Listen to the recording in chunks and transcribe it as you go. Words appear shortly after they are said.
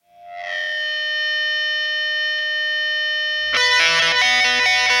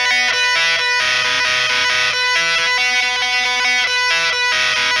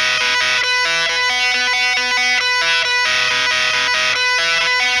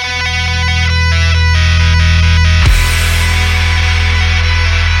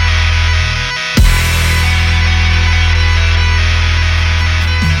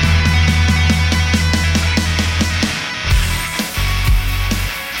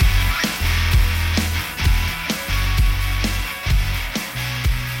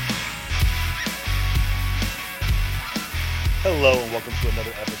Hello and welcome to another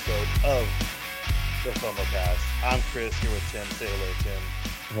episode of the FOMOcast. I'm Chris here with Tim. Say hello, Tim.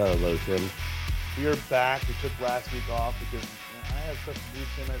 Hello, Tim. We are back. We took last week off because I had stuff to do,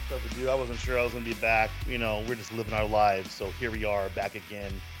 Tim had stuff to do. I wasn't sure I was going to be back. We're just living our lives. So here we are back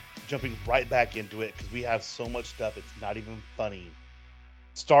again, jumping right back into it because we have so much stuff. It's not even funny.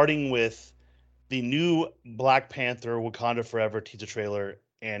 Starting with the new Black Panther Wakanda Forever teaser trailer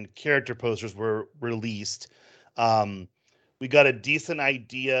and character posters were released. Um, we got a decent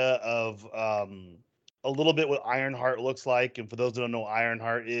idea of a little bit what Ironheart looks like. And for those that don't know,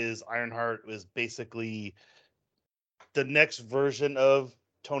 Ironheart is basically the next version of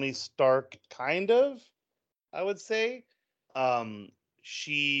Tony Stark, kind of, I would say. Um,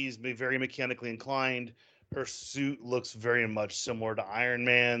 she's very mechanically inclined. Her suit looks very much similar to Iron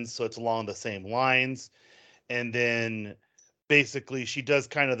Man's, so it's along the same lines. And then basically she does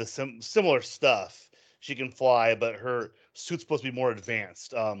kind of the similar stuff. She can fly, but her suit's supposed to be more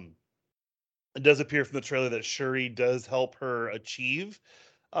advanced. It does appear from the trailer that Shuri does help her achieve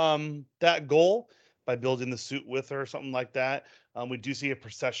that goal by building the suit with her or something like that. We do see a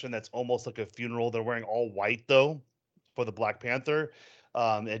procession that's almost like a funeral. They're wearing all white though for the Black Panther.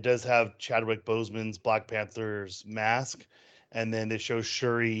 It does have Chadwick Boseman's Black Panther's mask, and then they show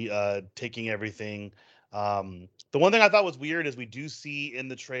Shuri taking everything. The one thing I thought was weird is we do see in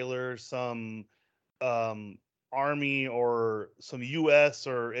the trailer some um, army or some U.S.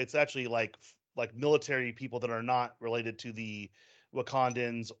 or it's actually like military people that are not related to the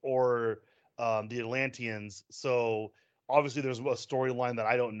Wakandans or the Atlanteans. So obviously there's a storyline that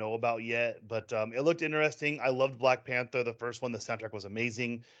I don't know about yet, but it looked interesting. I loved Black Panther, the first one. The soundtrack was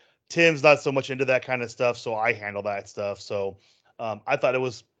amazing. Tim's not so much into that kind of stuff, so I handle that stuff. So I thought it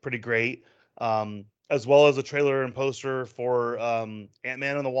was pretty great. As well as a trailer and poster for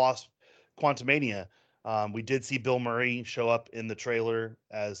Ant-Man and the Wasp Quantumania. We did see Bill Murray show up in the trailer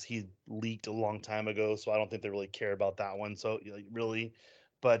as he leaked a long time ago, so I don't think they really care about that one. So really,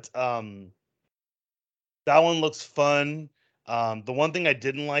 but that one looks fun. The one thing I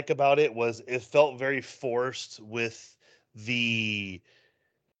didn't like about it was it felt very forced with the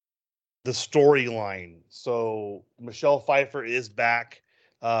the storyline. So Michelle Pfeiffer is back,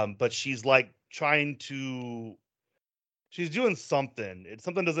 but she's like trying to she's doing something.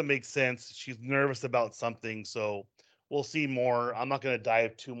 Something doesn't make sense. She's nervous about something, so we'll see more. I'm not going to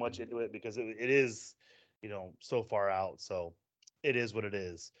dive too much into it because it is, so far out. So it is what it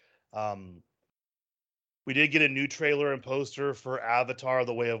is. Um, we did get a new trailer and poster for Avatar: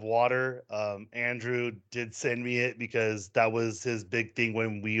 The Way of Water. Andrew did send me it because that was his big thing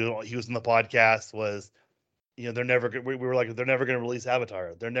when he was in the podcast. Was they're never we were like they're never going to release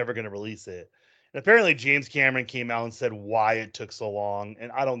Avatar. They're never going to release it. And apparently James Cameron came out and said why it took so long,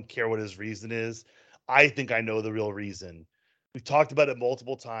 and I don't care what his reason is. I think I know the real reason. We've talked about it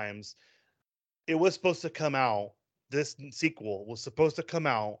multiple times. It was supposed to come out. This sequel was supposed to come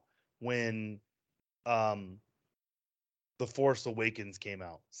out when um The Force Awakens came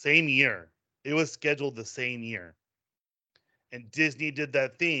out. Same year. It was scheduled the same year. And Disney did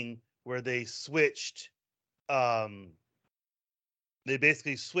that thing where um they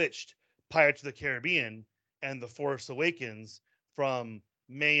basically switched Pirates of the Caribbean and The Force Awakens from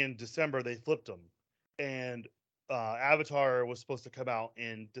May and December. They flipped them, and Avatar was supposed to come out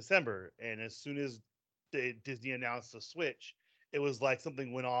in December. And as soon as Disney announced the switch, it was like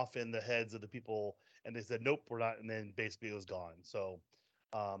something went off in the heads of the people, and they said, "Nope, we're not." And then basically it was gone. So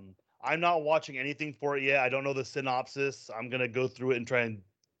I'm not watching anything for it yet. I don't know the synopsis. I'm gonna go through it and try and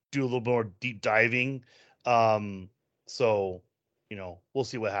do a little more deep diving. Um, so we'll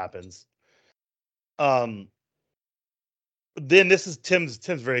see what happens. Um, then this is Tim's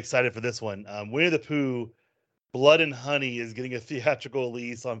very excited for this one. Winnie the Pooh, Blood and Honey is getting a theatrical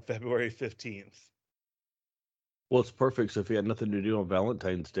release on February 15th. Well, it's perfect. So if you had nothing to do on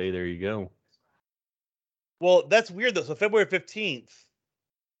Valentine's Day, there you go. Well, that's weird though. So February 15th,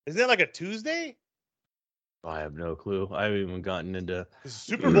 isn't that like a Tuesday? I have no clue. I haven't even gotten into. The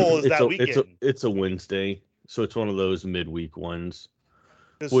Super Bowl is that weekend. It's a Wednesday, so it's one of those midweek ones,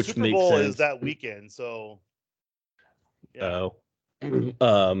 The which Super makes Bowl is sense. that weekend. So yeah.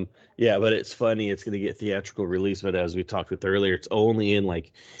 Oh, yeah, but it's funny. It's going to get theatrical release, but as we talked with earlier, it's only in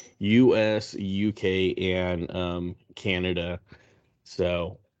like U.S., UK, and Canada.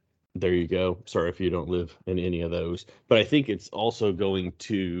 So there you go. Sorry if you don't live in any of those, but I think it's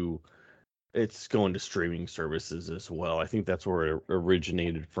going to streaming services as well. I think that's where it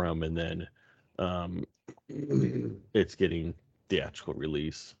originated from, and then um, it's getting theatrical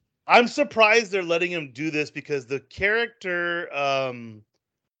release. I'm surprised they're letting him do this because the character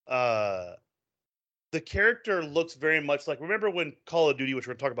uh the character looks very much like, remember when Call of Duty, which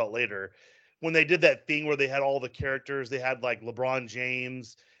we're talking about later, when they did that thing where they had all the characters, they had like LeBron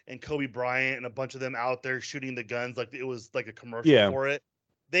James and Kobe Bryant and a bunch of them out there shooting the guns like it was like a commercial Yeah. for it.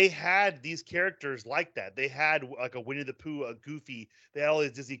 They had these characters like that. They had like a Winnie the Pooh, a Goofy. They had all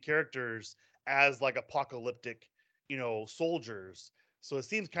these Disney characters as like apocalyptic, soldiers. So it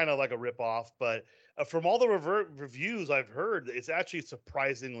seems kind of like a ripoff, but from all the reviews I've heard, it's actually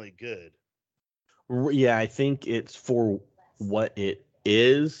surprisingly good. Yeah, I think it's for what it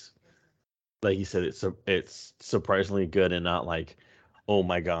is. Like you said, it's surprisingly good and not like, oh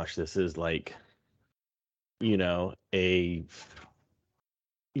my gosh, this is like, a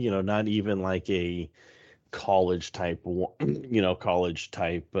not even like a college type college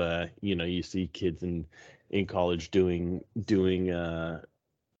type you see kids in college doing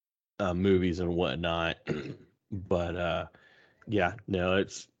movies and whatnot. But yeah, no,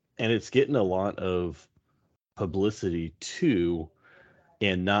 it's getting a lot of publicity too,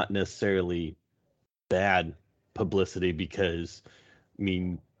 and not necessarily bad publicity, because I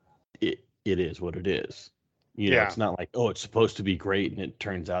mean it is what it is. Yeah. It's not like, oh, it's supposed to be great and it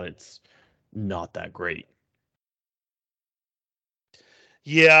turns out it's not that great.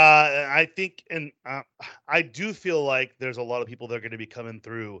 Yeah, I think, and I do feel like there's a lot of people that are going to be coming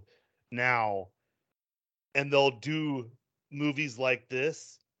through now, and they'll do movies like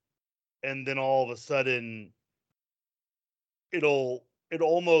this, and then all of a sudden, it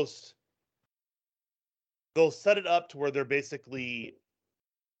almost they'll set it up to where they're basically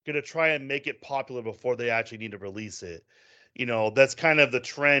going to try and make it popular before they actually need to release it. That's kind of the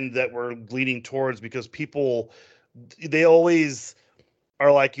trend that we're leaning towards, because people, they always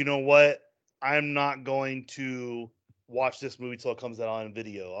are like, you know what? I'm not going to watch this movie till it comes out on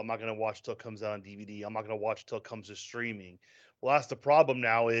video. I'm not going to watch till it comes out on DVD. I'm not going to watch till it comes to streaming. Well, that's the problem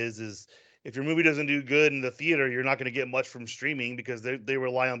now is if your movie doesn't do good in the theater, you're not going to get much from streaming, because they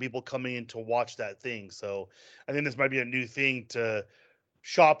rely on people coming in to watch that thing. So I think this might be a new thing to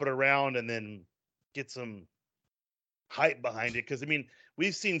shop it around and then get some hype behind it. Because I mean,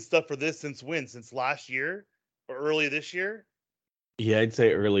 we've seen stuff for this since when? Since last year or early this year? Yeah, I'd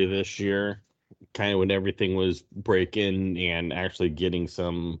say early this year, kind of when everything was breaking and actually getting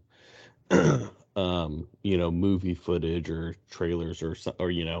some movie footage or trailers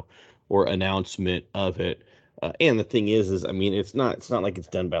or announcement of it. And the thing is I mean, it's not like it's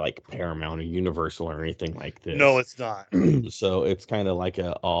done by like Paramount or Universal or anything like No, this. it's not. So it's kind of like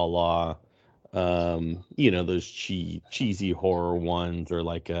a la those cheesy horror ones, or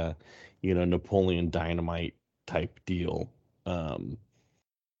like a Napoleon Dynamite type deal. Um,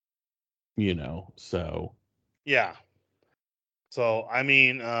 so Yeah. So I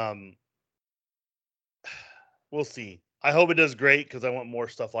mean, we'll see. I hope it does great, because I want more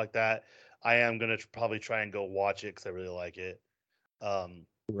stuff like that. I am gonna probably try and go watch it because I really like it. Um,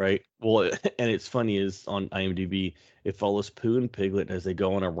 right. Well, and it's funny is on IMDb, it follows Pooh and Piglet as they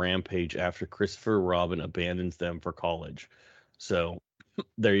go on a rampage after Christopher Robin abandons them for college. So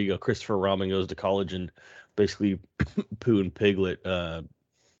there you go. Christopher Robin goes to college, and basically Pooh and Piglet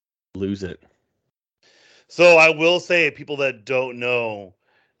lose it. so I will say, people that don't know,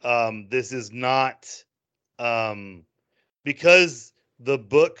 this is not, um, because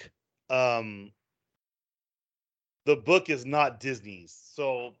um, the book is not Disney's.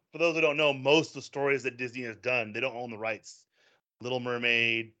 So for those that don't know, most of the stories that Disney has done, they don't own the rights. Little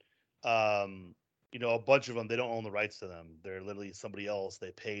Mermaid, um, a bunch of them, they don't own the rights to them. They're literally somebody else.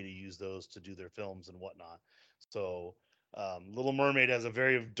 They pay to use those to do their films and whatnot. So Little Mermaid has a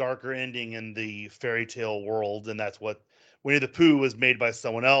very darker ending in the fairy tale world, and that's what Winnie the Pooh was made by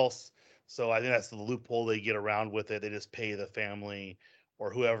someone else. So I think that's the loophole they get around with it. They just pay the family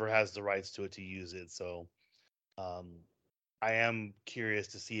or whoever has the rights to it to use it. So um, I am curious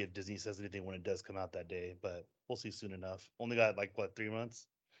to see if Disney says anything when it does come out that day, but we'll see soon enough. Only got like what, 3 months.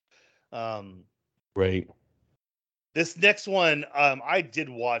 Um, Right. this next one, I did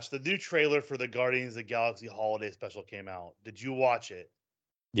watch the new trailer for the Guardians of the Galaxy Holiday Special came out. Did you watch it?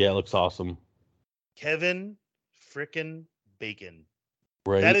 Yeah, it looks awesome. Kevin frickin' Bacon.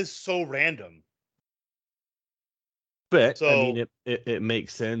 That Right. is so random. But I mean, So it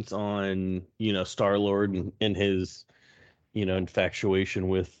makes sense on Star Lord and his infatuation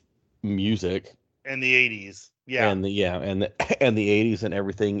with music, in the 80s, yeah, and the yeah and the and the 80s and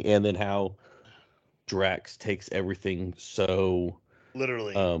everything, and then how Drax takes everything so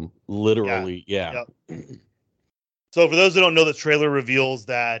literally, yeah, literally. Yeah. yep. So for those that don't know, the trailer reveals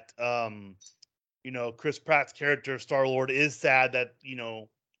that Chris Pratt's character Star Lord is sad that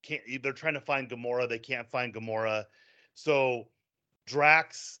can't. They're trying to find Gamora. They can't find Gamora. So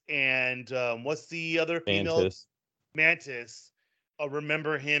Drax and what's the other female? Mantis. Mantis.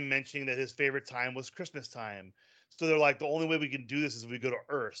 Remember him mentioning that his favorite time was Christmas time. So they're like, the only way we can do this is if we go to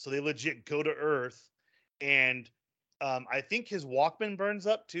Earth. So they legit go to Earth, and I think his Walkman burns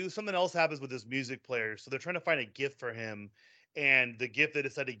up too. Something else happens with his music player. So they're trying to find a gift for him, and the gift they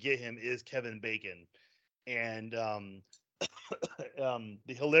decided to get him is Kevin Bacon. And the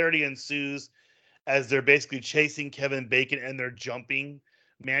hilarity ensues as they're basically chasing Kevin Bacon and they're jumping.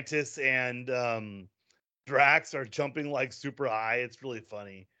 Mantis and Drax are jumping like super high. It's really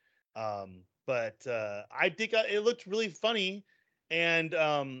funny. But I think it looked really funny. And,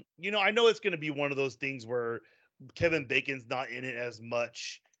 I know it's going to be one of those things where Kevin Bacon's not in it as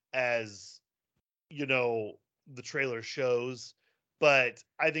much as, the trailer shows. But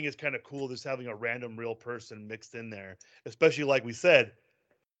I think it's kind of cool just having a random real person mixed in there, especially like we said,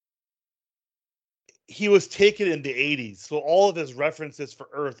 he was taken in the 80s. So all of his references for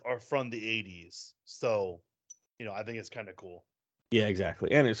Earth are from the 80s. So, I think it's kind of cool. Yeah,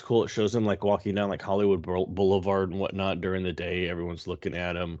 exactly. And it's cool. It shows him like walking down like Hollywood Boulevard and whatnot during the day. Everyone's looking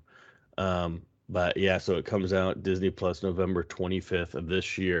at him. But yeah, so it comes out Disney Plus November 25th of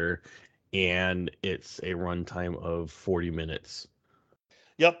this year, and it's a runtime of 40 minutes.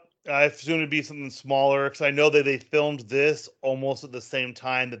 Yep. I assume it'd be something smaller because I know that they filmed this almost at the same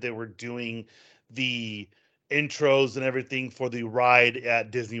time that they were doing the intros and everything for the ride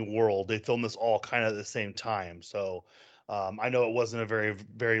at Disney World. They filmed this all kind of at the same time. So I know it wasn't a very,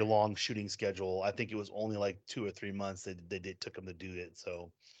 very long shooting schedule. I think it was only like 2 or 3 months they took them to do it.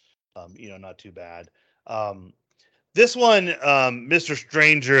 So, not too bad. Um, this one, Mr.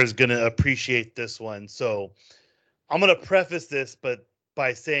 Stranger is going to appreciate this one. So I'm going to preface this, but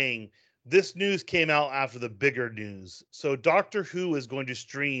by saying this news came out after the bigger news. So Doctor Who is going to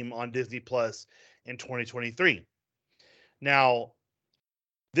stream on Disney Plus in 2023. Now,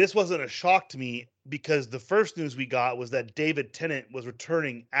 this wasn't a shock to me because the first news we got was that David Tennant was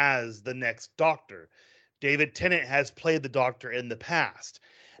returning as the next Doctor. David Tennant has played the Doctor in the past.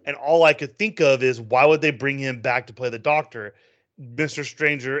 And all I could think of is why would they bring him back to play the Doctor? Mr.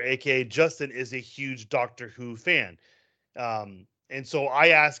 Stranger, aka Justin, is a huge Doctor Who fan. And so I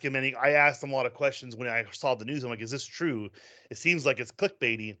asked him a lot of questions when I saw the news. I'm like, is this true? It seems like it's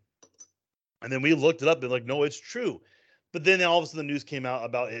clickbaity. And then we looked it up and like, no, it's true. But then all of a sudden the news came out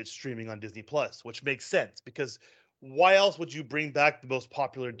about it streaming on Disney Plus, which makes sense because why else would you bring back the most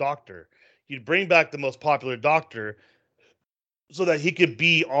popular Doctor? You'd bring back the most popular Doctor so that he could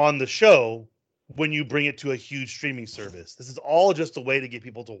be on the show when you bring it to a huge streaming service. This is all just a way to get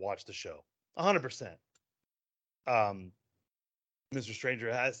people to watch the show. 100%. Mr.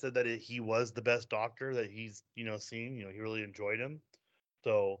 Stranger has said that he was the best Doctor that he's, seen. He really enjoyed him.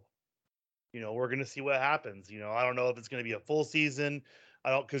 So, we're gonna see what happens. I don't know if it's gonna be a full season.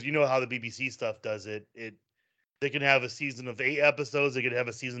 I don't because you know how the BBC stuff does it. They can have a season of 8 episodes. They could have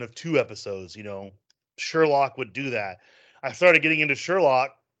a season of 2 episodes. Sherlock would do that. I started getting into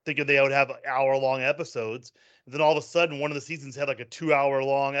Sherlock thinking they would have hour-long episodes. And then all of a sudden, one of the seasons had like a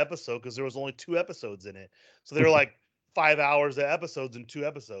 2-hour-long episode because there was only 2 episodes in it. So they were like 5 hours of episodes in 2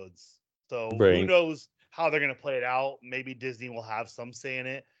 episodes. So who Right. knows how they're going to play it out? Maybe Disney will have some say in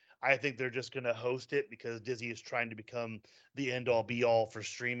it. I think they're just going to host it because Disney is trying to become the end all be all for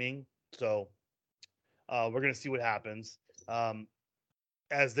streaming. So we're going to see what happens.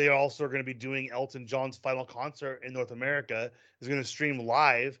 As they also are going to be doing Elton John's final concert in North America is going to stream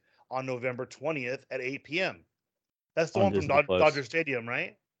live on November 20th at 8 p.m. That's the On one from Disney Plus. Dodger Stadium,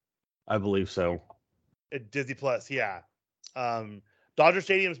 right? I believe so. At Disney Plus, yeah. Dodger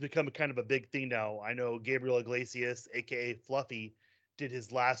Stadium's become kind of a big thing now. I know Gabriel Iglesias, aka Fluffy, did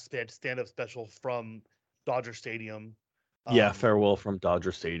his last stand-up special from Dodger Stadium. Yeah, Farewell from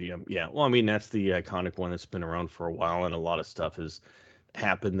Dodger Stadium. Yeah. Well, I mean, that's the iconic one that's been around for a while, and a lot of stuff has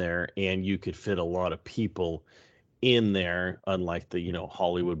happened there, and you could fit a lot of people in there, unlike the,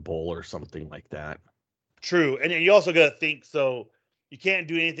 Hollywood Bowl or something like that. True. And you also got to think so you can't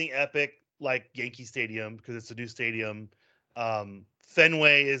do anything epic like Yankee Stadium because it's a new stadium.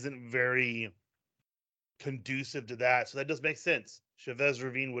 Fenway isn't very conducive to that. So that does make sense. Chavez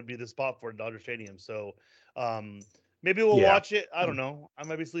Ravine would be the spot for Dodger Stadium. So maybe we'll watch it. I don't know. I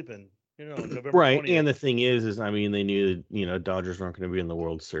might be sleeping. November Right. 20th. And the thing is I mean, they knew that, Dodgers weren't going to be in the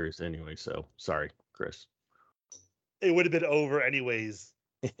World Series anyway. So sorry, Chris. It would have been over anyways.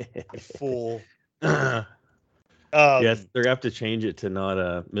 Fool. Yes, they're gonna have to change it to not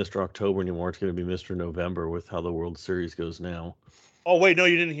Mr. October anymore. It's gonna be Mr. November with how the World Series goes now. Oh wait, no,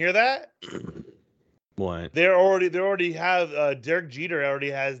 you didn't hear that? What? They already have Derek Jeter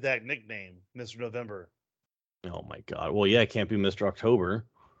already has that nickname, Mr. November. Oh my God. Well, yeah, it can't be Mr. October.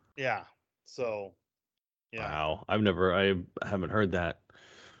 Yeah. So, yeah. Wow. I haven't heard that.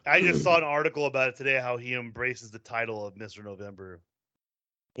 I just saw an article about it today, how he embraces the title of Mr. November.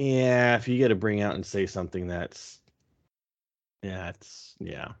 Yeah, if you got to bring out and say something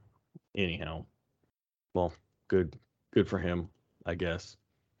yeah. Anyhow, well, good, good for him, I guess.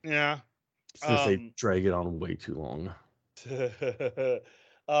 Yeah. Since they Um, drag it on way too long.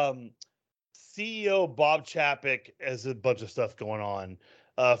 um, CEO Bob Chapek has a bunch of stuff going on.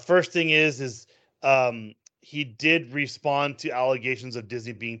 First thing is he did respond to allegations of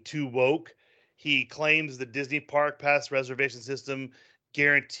Disney being too woke. He claims the Disney Park Pass reservation system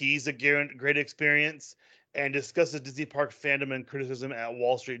guarantees a great experience, and discusses Disney Park fandom and criticism at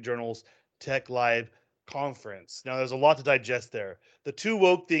Wall Street Journal's Tech Live conference. Now, there's a lot to digest there. The too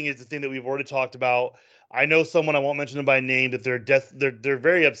woke thing is the thing that we've already talked about. I know someone, I won't mention them by name, that they're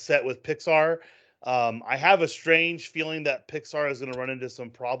very upset with Pixar. I have a strange feeling that Pixar is going to run into some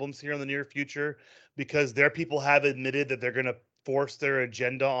problems here in the near future, because their people have admitted that they're going to force their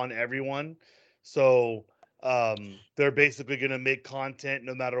agenda on everyone. So they're basically going to make content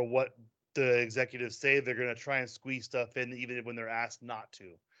no matter what the executives say. They're going to try and squeeze stuff in even when they're asked not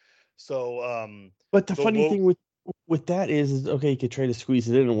to. So But the the funny woke thing with that is okay, you could try to squeeze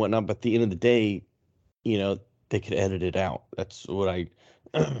it in and whatnot, but at the end of the day, you know, they could edit it out. That's what I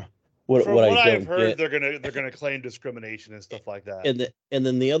from what I what I've don't heard, get. they're gonna claim discrimination and stuff like that. And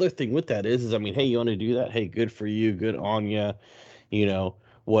then the other thing with that is I mean, hey, you want to do that? Hey, good for you, good on you, you know,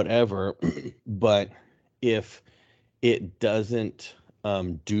 whatever. But if it doesn't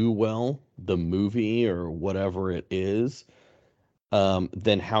do well, the movie or whatever it is,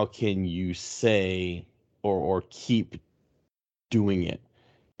 then how can you say or keep doing it?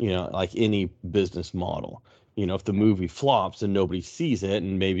 You know, like any business model. You know, if the movie flops and nobody sees it,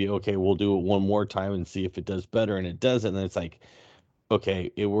 and maybe okay, we'll do it one more time and see if it does better, and it doesn't, then it's like,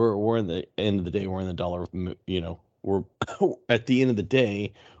 okay, we're in the end of the day, we're in the dollar, you know, we're at the end of the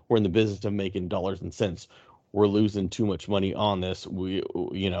day, we're in the business of making dollars and cents. We're losing too much money on this.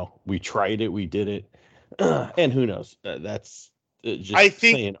 You know, we tried it, we did it, and who knows? That's I just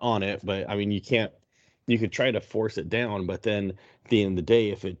think saying on it. But I mean, you can't. You could try to force it down, but then at the end of the day,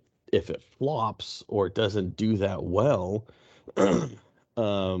 if it flops or it doesn't do that well,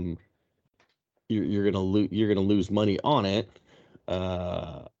 um, you're gonna lose money on it,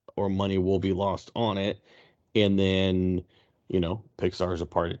 uh, or money will be lost on it, and then you know Pixar is a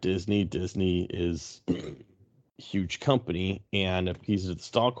part of Disney. Disney is a huge company and a piece of the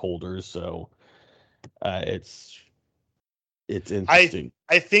stockholders, so uh, it's it's I interesting.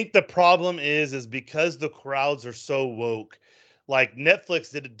 I think the problem is because the crowds are so woke. Like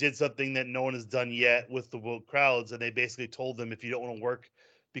Netflix did something that no one has done yet with the woke crowds, and they basically told them, if you don't want to work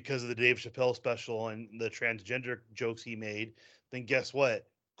because of the Dave Chappelle special and the transgender jokes he made, then guess what?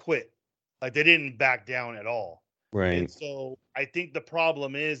 Quit. Like, they didn't back down at all. And Right. so I think the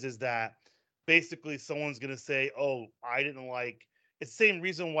problem is that basically someone's gonna say, "Oh, I didn't like." It's the same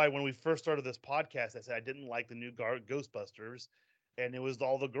reason why when we first started this podcast, I said I didn't like the new Ghostbusters, and it was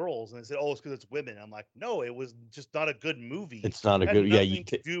all the girls, and they said, "Oh, it's because it's women." I'm like, "No, it was just not a good movie. It's not a It had good. Yeah, you nothing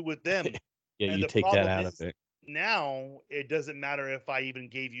to do with them." yeah, And you the take that problem out of is, it. now it doesn't matter if I even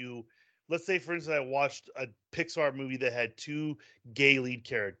gave you, let's say for instance, I watched a Pixar movie that had two gay lead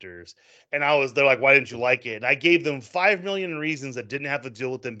characters, and they're like, "Why didn't you like it?" And I gave them 5 million reasons that didn't have to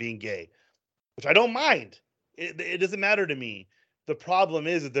deal with them being gay, which I don't mind. It doesn't matter to me. The problem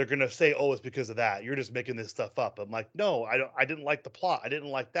is that they're gonna say, "Oh, it's because of that. You're just making this stuff up." I'm like, "No, I don't. I didn't like the plot. I didn't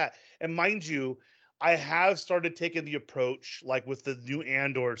like that." And mind you, I have started taking the approach, like with the new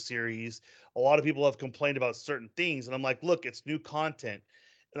Andor series. A lot of people have complained about certain things, and I'm like, "Look, it's new content."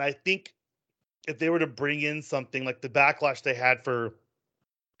 And I think if they were to bring in something like the backlash they had for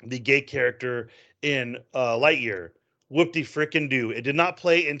the gay character in Lightyear. Whoop de frickin' do. It did not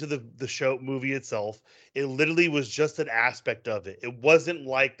play into the show movie itself. It literally was just an aspect of it. It wasn't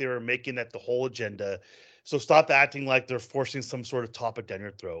like they were making that the whole agenda. So stop acting like they're forcing some sort of topic down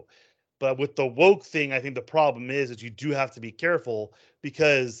your throat. But with the woke thing, I think the problem is that you do have to be careful,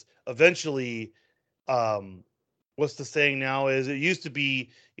 because eventually, um, what's the saying now is it used to be,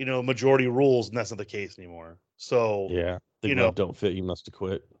 majority rules, and that's not the case anymore. So, Yeah, the you know, glove don't fit. You must have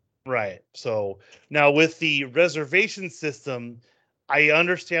quit. right. So now with the reservation system, I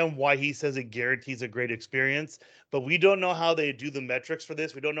understand why he says it guarantees a great experience, but we don't know how they do the metrics for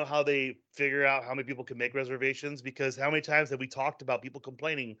this. We don't know how they figure out how many people can make reservations, because how many times have we talked about people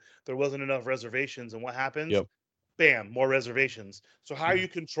complaining there wasn't enough reservations, and what happens? Yep. Bam, more reservations. So how are you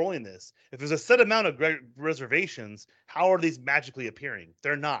controlling this? If there's a set amount of reservations, how are these magically appearing?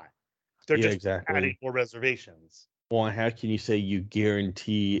 They're not. They're Yeah, just adding exactly. more reservations. Well, how can you say you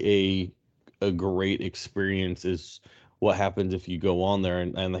guarantee a great experience is what happens if you go on there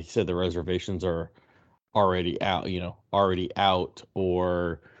and like you said, the reservations are already out, already out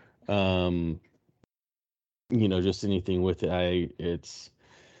or um, just anything with it. It's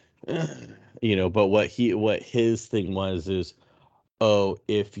but what his thing was is, oh,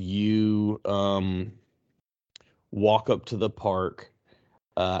 if you walk up to the park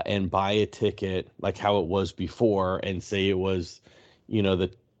and buy a ticket like how it was before and say it was,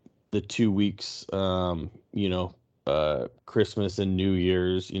 the 2 weeks, Christmas and New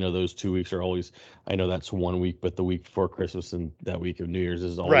Year's, those 2 weeks are always, I know that's 1 week, but the week before Christmas and that week of New Year's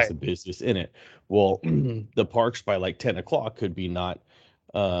is always Right. the busiest in it. Well, the parks by like 10 o'clock could be not,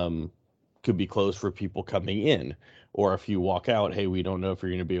 um, could be closed for people coming in. Or if you walk out, hey, we don't know if you're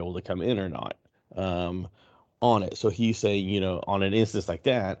going to be able to come in or not. On it. So he's saying, on an instance like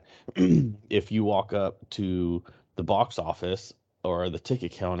that, if you walk up to the box office or the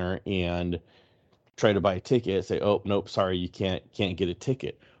ticket counter and try to buy a ticket, say, "Oh, nope, sorry, you can't get a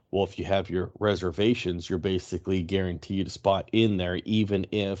ticket." Well, if you have your reservations, you're basically guaranteed a spot in there, even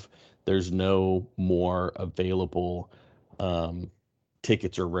if there's no more available um,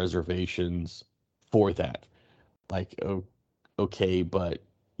 tickets or reservations for that. Like, okay, but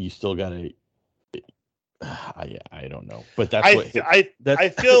you still gotta. I don't know, but that's what I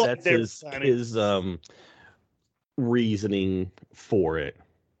that's feel like that's they're his planning. his reasoning for it.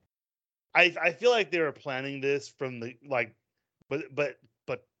 I feel like they were planning this from the like, but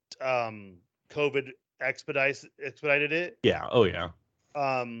um, COVID expedited it. Yeah. Oh yeah.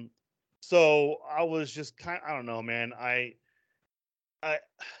 Um, so I was just I don't know, man. I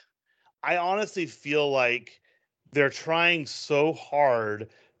I honestly feel like they're trying so hard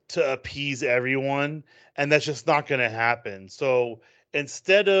to appease everyone, and that's just not going to happen. So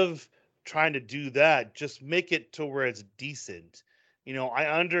instead of trying to do that, just make it to where it's decent. I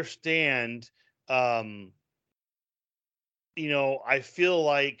understand. Um, I feel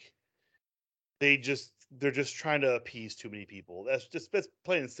like they're just trying to appease too many people. That's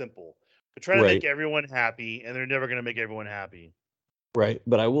plain and simple. They're trying to make Right. everyone happy, and they're never going to make everyone happy. Right.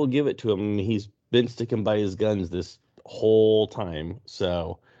 But I will give it to him. I mean, he's been sticking by his guns this whole time.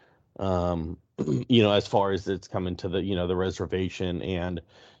 So, um, as far as it's coming to the reservation and,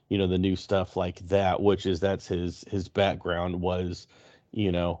 the new stuff like that, which is that's his background was,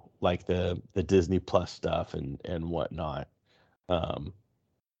 like the Disney Plus stuff and whatnot. Um,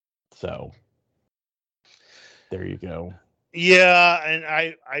 so there you go. Yeah, and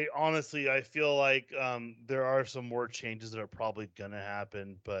I honestly I feel like there are some more changes that are probably gonna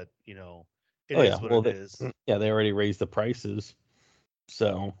happen, but it Oh yeah. is what Well, it is. they already raised the prices.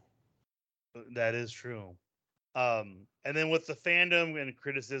 So That is true. And then with the fandom and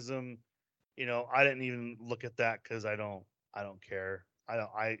criticism, I didn't even look at that because I don't care. I don't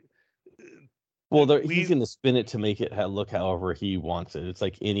I well, he's we going to spin it to make it look however he wants it. It's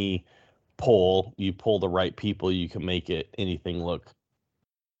like any poll, you pull the right people, you can make it anything look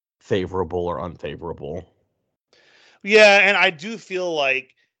favorable or unfavorable. Yeah, and I do feel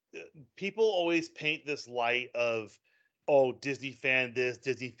like people always paint this light of, oh, Disney fan this,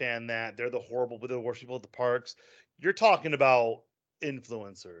 Disney fan that. They're the worst people at the parks. You're talking about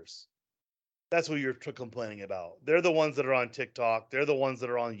influencers. That's what you're complaining about. They're the ones that are on TikTok. They're the ones that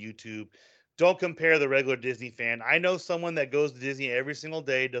are on YouTube. Don't compare the regular Disney fan. I know someone that goes to Disney every single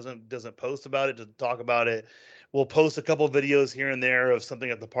day, doesn't post about it, doesn't talk about it. Will post a couple videos here and there of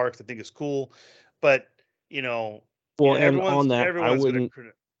something at the parks I think is cool, but you know, Well, and on that, everyone's gonna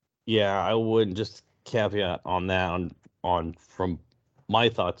I wouldn't just caveat on that on from my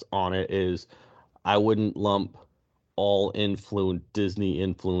thoughts on it is I wouldn't lump all Disney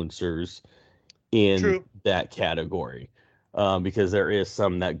influencers in true. that category, because there is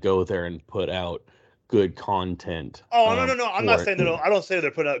some that go there and put out good content Oh, no. I'm not for saying it. I don't say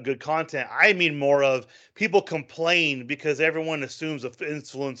they're putting out good content. I mean more of people complain because everyone assumes an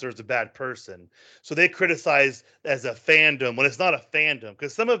influencer is a bad person. So they criticize as a fandom when it's not a fandom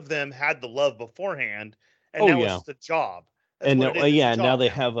because some of them had the love beforehand and Oh now it's yeah, just a job. That's and what now, it is. It's a now job they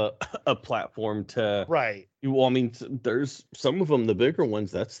now. have a platform to. Right. Well, I mean, there's some of them, the bigger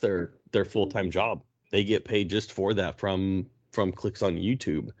ones. That's their full time job. They get paid just for that from clicks on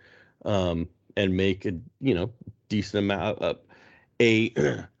YouTube, and make a decent amount of a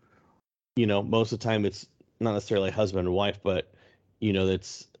most of the time it's not necessarily husband and wife, but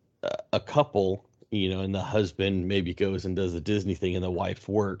that's a couple, and the husband maybe goes and does the Disney thing and the wife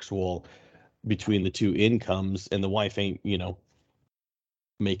works. Well, between the two incomes, and the wife ain't,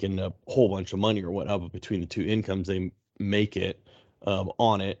 making a whole bunch of money or whatnot, but between the two incomes, they make it.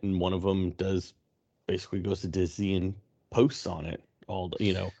 on it, and one of them basically goes to Disney and posts on it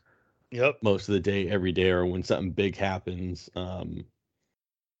Yep. most of the day, every day, or when something big happens on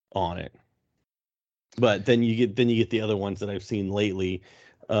it. But then you get the other ones that I've seen lately.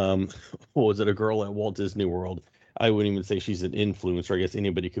 What was it? A girl at Walt Disney World. I wouldn't even say she's an influencer. I guess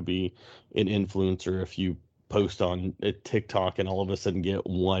anybody could be an influencer if you post on a TikTok and all of a sudden get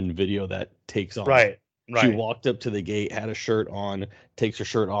one video that takes on. Right. She Right. walked up to the gate, had a shirt on, takes her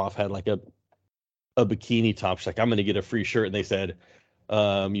shirt off, had like a bikini top. She's like, I'm gonna get a free shirt. And they said,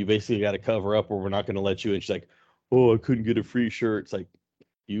 you basically got to cover up or we're not gonna let you in. She's like, oh, I couldn't get a free shirt. It's like,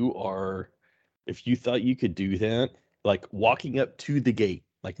 you are, if you thought you could do that, like walking up to the gate,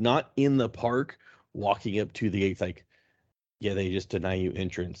 like not in the park, walking up to the gate, like, yeah, they just deny you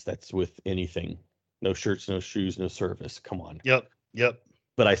entrance. That's with anything. No shirts, no shoes, no service. Come on. Yep. Yep.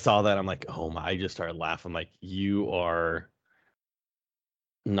 But I saw that. I'm like, oh my, I just started laughing. Like, you are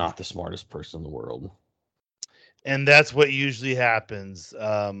not the smartest person in the world. And that's what usually happens.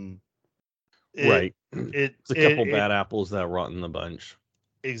 Right. It's a couple It bad apples that rot in the bunch.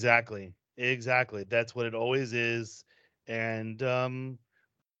 exactly. Exactly. That's what it always is. And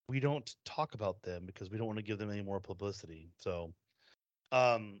we don't talk about them because we don't want to give them any more publicity. So,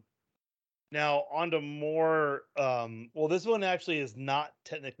 um now on to more well, this one actually is not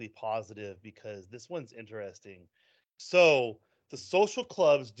technically positive because this one's interesting. So, the social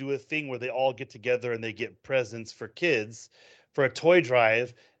clubs do a thing where they all get together and they get presents for kids for a toy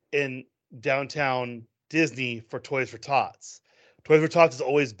drive in downtown Disney for Toys for Tots. Toys for Tots has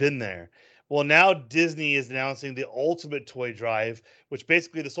always been there. Well, now Disney is announcing the ultimate toy drive, which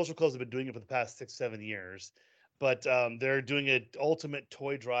basically the social clubs have been doing it for the past 6, 7 years. But they're doing an ultimate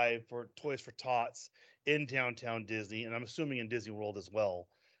toy drive for Toys for Tots in downtown Disney, and I'm assuming in Disney World as well.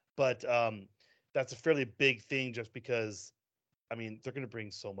 But that's a fairly big thing just because, I mean, they're going to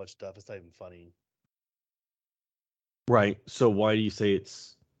bring so much stuff. It's not even funny. Right. So why do you say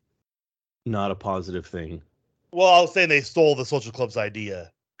it's not a positive thing? Well, I was saying they stole the social club's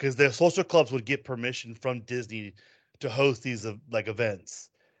idea because their social clubs would get permission from Disney to host these like events.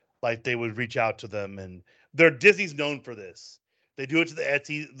 Like they would reach out to them, and they're Disney's known for this. They do it to the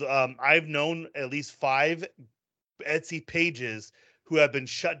Etsy. I've known at least 5 Etsy pages who have been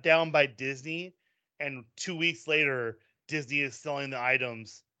shut down by Disney, and 2 weeks later, Disney is selling the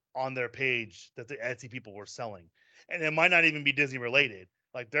items on their page that the Etsy people were selling, and it might not even be Disney related.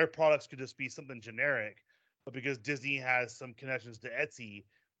 Like their products could just be something generic, but because Disney has some connections to Etsy,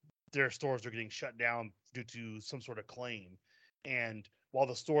 their stores are getting shut down due to some sort of claim. And while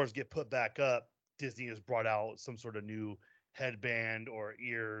the stores get put back up, Disney has brought out some sort of new headband or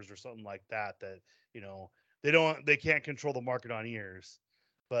ears or something like that you know they can't control the market on ears,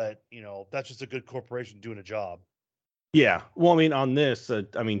 but that's just a good corporation doing a job. Yeah. Well, I mean, on this,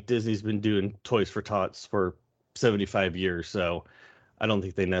 I mean, Disney's been doing Toys for Tots for 75 years, so I don't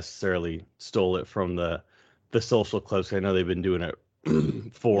think they necessarily stole it from the social clubs. I know they've been doing it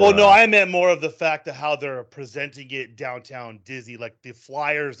Well, for no, I meant more of the fact of how they're presenting it downtown Disney, like the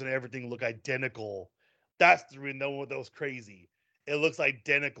flyers and everything look identical. That's the reason that was crazy. It looks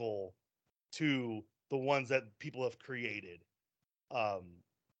identical to the ones that people have created. Um,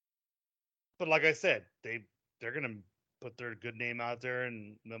 but like I said, they're gonna put their good name out there,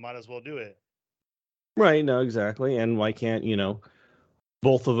 and they might as well do it. right. No, exactly. And why can't,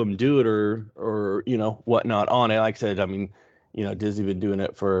 both of them do it or whatnot on it? Like I said, I mean, Disney been doing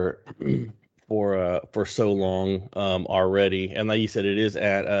it for for so long already. And like you said, it is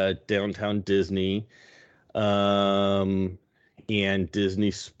at downtown Disney um and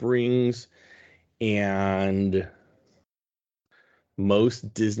Disney Springs and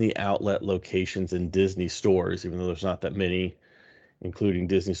most Disney outlet locations and Disney stores, even though there's not that many, including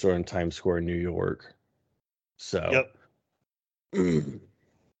Disney Store in Times Square in New York. So Yep.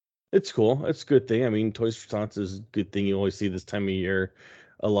 it's cool. It's a good thing. I mean, Toys for Tots is a good thing. You always see this time of year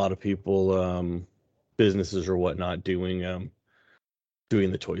a lot of people, businesses or whatnot, doing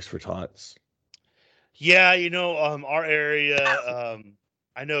the Toys for Tots. Yeah, our area.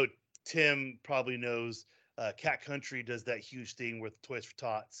 I know Tim probably knows. Cat Country does that huge thing with Toys for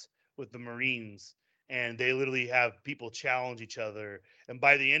Tots with the Marines, and they literally have people challenge each other. And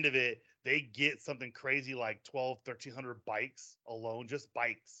by the end of it, they get something crazy like 12, 1,300 bikes alone, just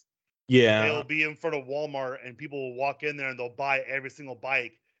bikes. And they'll Yeah, be in front of Walmart, and people will walk in there and they'll buy every single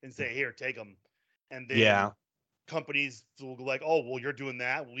bike and say, "Here, take them." And then yeah, companies will go like, "Oh, well, you're doing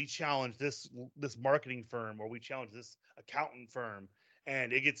that. We challenge this marketing firm, or we challenge this accountant firm,"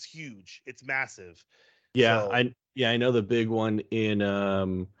 and it gets huge. It's massive. yeah. So I know the big one in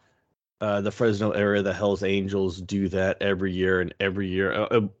The Fresno area, the Hells Angels do that every year, and every year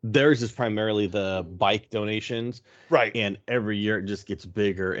theirs is primarily the bike donations, Right. and every year it just gets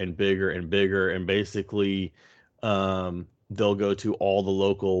bigger and bigger and bigger, and basically, they'll go to all the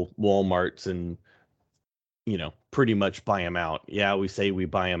local Walmarts and pretty much buy them out. Yeah, we say we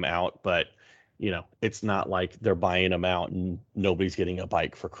buy them out, but it's not like they're buying them out and nobody's getting a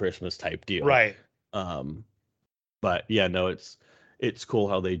bike for Christmas type deal. Right. Um, but yeah, no, it's cool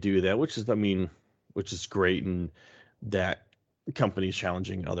how they do that, which is great, and that companies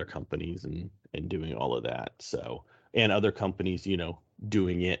challenging other companies and doing all of that. So, and other companies,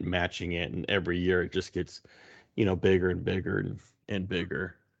 doing it, matching it, and every year it just gets, bigger and bigger and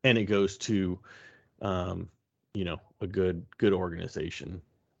bigger, and it goes to, um, a good organization.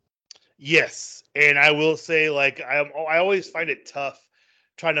 Yes, and I will say, like, I always find it tough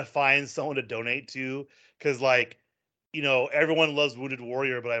trying to find someone to donate to because, like, everyone loves Wounded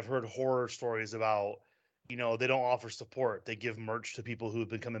Warrior, but I've heard horror stories about, they don't offer support. They give merch to people who've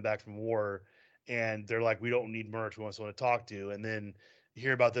been coming back from war, and they're like, we don't need merch. We want someone to talk to, and then you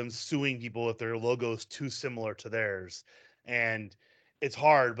hear about them suing people if their logo is too similar to theirs, and it's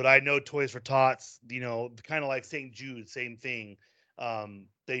hard. But I know Toys for Tots, kind of like St. Jude, same thing.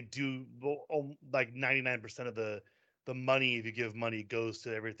 They do like 99% of the money, if you give money, goes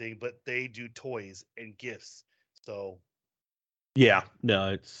to everything, but they do toys and gifts. So Yeah,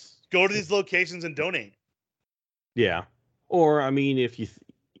 no, go to these locations and donate. yeah. Or I mean, if you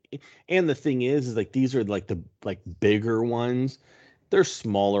and the thing is like these are like the bigger ones. They're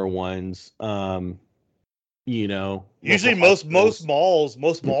smaller ones. Usually Local most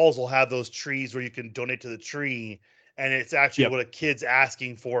hospitals. malls will have those trees where you can donate to the tree, and it's actually Yep. what a kid's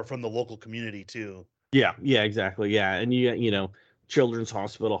asking for from the local community too. Yeah, yeah, exactly. Yeah. And children's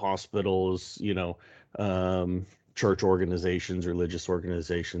hospitals, um, church organizations, religious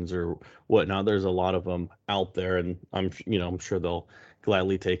organizations or whatnot. There's a lot of them out there, and I'm sure they'll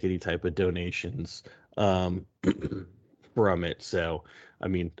gladly take any type of donations um from it. So, I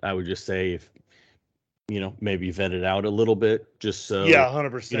mean, I would just say if, maybe vet it out a little bit just Yeah, so,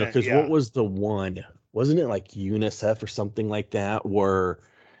 100%. because what Yeah. was the one? Wasn't it like UNICEF or something like that where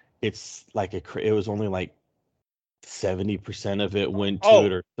it's like it was only like 70% of it went to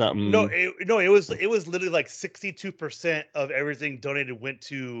it Oh, or no, something. it was literally like 62% of everything donated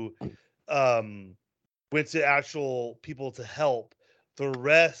um went to actual people to help. The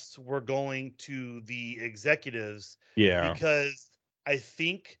rest were going to the executives Yeah. because I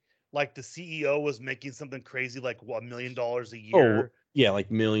think like the CEO was making something crazy like what, $1 million a Oh, year. yeah,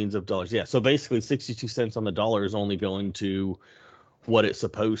 like millions of dollars. Yeah. So basically 62 cents on the dollar is only going to what it's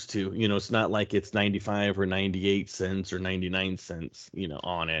supposed to. It's not like it's 95 or 98 cents or 99 cents,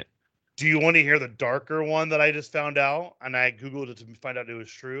 on it. Do you want to hear the darker one that I just found out? And I Googled it to find out it was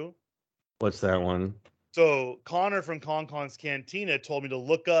true. What's that one? So Connor from ConCon's Cantina told me to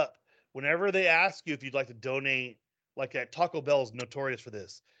look up whenever they ask you if you'd like to donate, like at Taco Bell is notorious for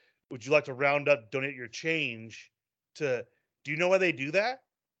this. Would you like to round up, donate your change to? Do you know why they do that?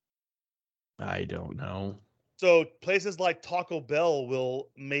 I don't know. So places like Taco Bell will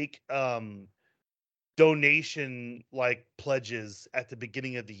make donation like pledges at the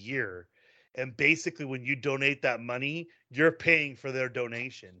beginning of the year. And basically, when you donate that money, you're paying for their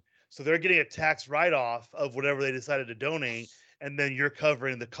donation. So they're getting a tax write off of whatever they decided to donate. And then you're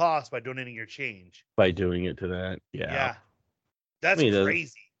covering the cost by donating your change. By doing it to that. Yeah. Yeah, I that's mean, it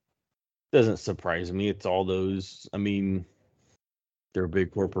crazy. doesn't surprise me. It's all those, I mean, they're a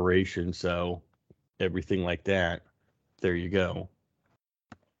big corporation, so everything like that. There you go.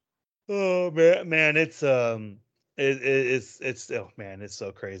 Oh man, it's oh man, it's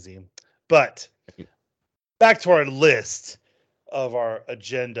so crazy. But back to our list of our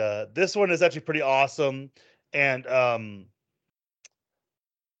agenda. This one is actually pretty awesome. And Anakin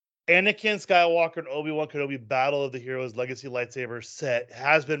Skywalker and Obi-Wan Kenobi Battle of the Heroes Legacy Lightsaber set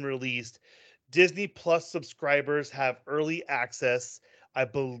has been released. Disney Plus subscribers have early access. I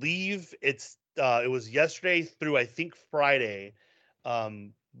believe it was yesterday through I think Friday.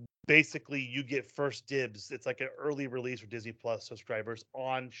 Um, Basically you get first dibs. It's like an early release for Disney Plus subscribers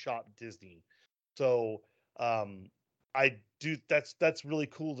on Shop Disney. So um I do that's really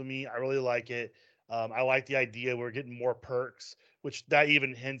cool to me. I really like it. I like the idea we're getting more perks, which that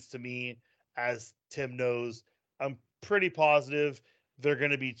even hints to me, as Tim knows, I'm pretty positive they're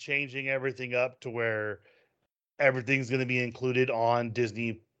going to be changing everything up to where everything's going to be included on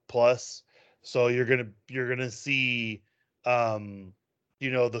Disney Plus. So you're going to see um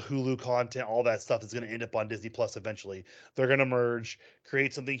the Hulu content, all that stuff is going to end up on Disney Plus eventually. They're going to merge,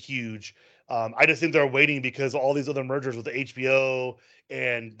 create something huge. I just think they're waiting because all these other mergers with the HBO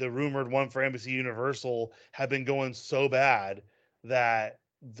and the rumored one for NBC Universal have been going so bad that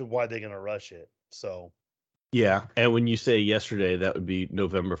why are they going to rush it? So Yeah, and when you say yesterday, that would be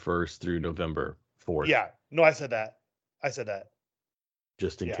November 1st through November 4th, yeah, no, I said that.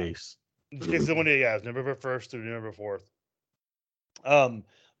 just in Yeah, case. it's the one. Yeah, it's November 1st through November 4th.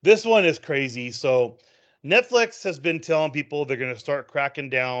 This one is crazy. So Netflix has been telling people they're going to start cracking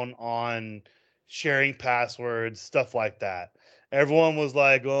down on sharing passwords, stuff like that. Everyone was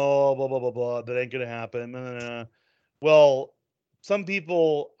like, "Oh, blah blah blah blah, that ain't gonna happen." Nah, nah, nah. Well, some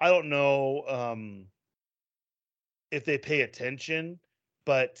people, I don't know if they pay attention,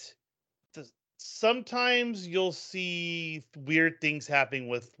 but sometimes you'll see weird things happening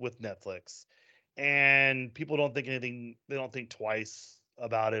with Netflix, and people don't think anything. They don't think twice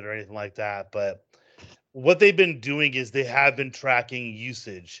about it or anything like that. But what they've been doing is they have been tracking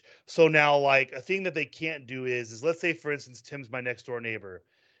usage. So now, like a thing that they can't do is let's say, for instance, Tim's my next door neighbor.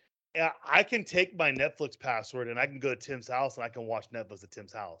 I can take my Netflix password and I can go to Tim's house and I can watch Netflix at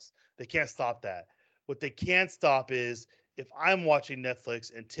Tim's house. They can't stop that. What they can stop is if I'm watching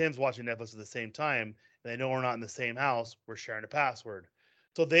Netflix and Tim's watching Netflix at the same time, and they know we're not in the same house, we're sharing a password.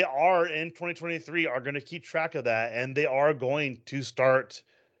 So they are in 2023 are going to keep track of that, and they are going to start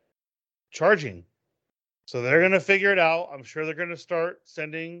charging. So they're going to figure it out. I'm sure they're going to start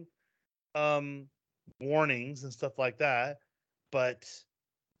sending um warnings and stuff like that. But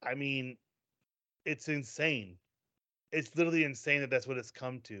I mean, it's insane. It's literally insane that that's what it's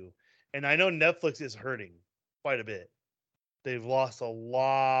come to. And I know Netflix is hurting quite a bit. They've lost a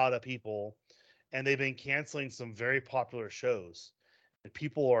lot of people, and they've been canceling some very popular shows. And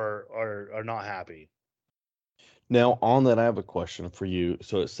people are not happy. Now, on that, I have a question for you.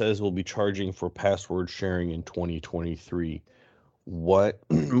 So it says we'll be charging for password sharing in 2023. What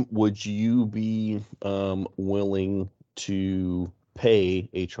would you be willing to pay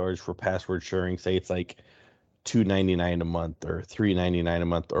a charge for password sharing? Say it's like $2.99 a month or $3.99 a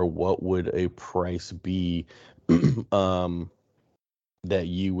month, or what would a price be um, that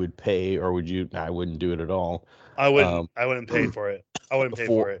you would pay, or would you? I wouldn't do it at all. I wouldn't. Um, I wouldn't pay for it. I wouldn't pay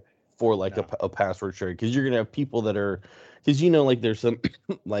for for it. like No. a password sharing, because you're gonna have people that are, because like there's some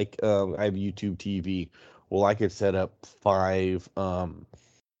like I have YouTube TV. Well, I could set up 5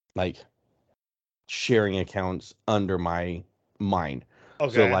 like sharing accounts under mine. So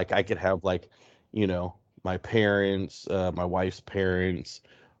Okay. like I could have like, you know, my parents, my wife's parents,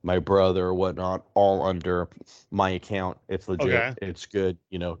 my brother or whatnot, all under my account. It's legit. Okay. It's good.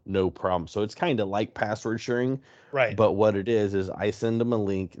 No problem. So it's kind of like password sharing, Right. but what it is I send them a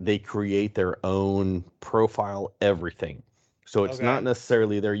link. They create their own profile, everything. So it's not Okay.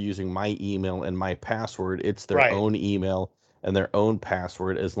 necessarily they're using my email and my password. It's their Right. own email and their own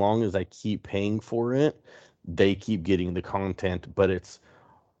password. As long as I keep paying for it, they keep getting the content, but it's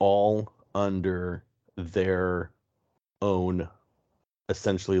all under their own,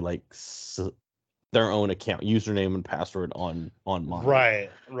 essentially like their own account, username and password on mine. Right.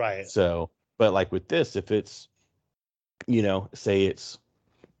 Right. So, but like with this, if it's, say it's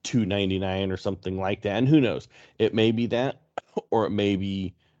 2.99 or something like that, and who knows, it may be that, or it may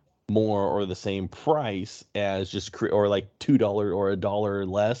be more or the same price as just or like $2 or $1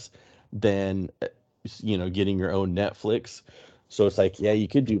 less than getting your own Netflix. So it's like, yeah, you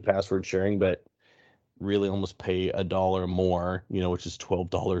could do password sharing, but really almost pay $1 more, which is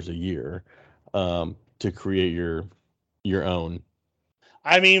 $12 a year, to create your own.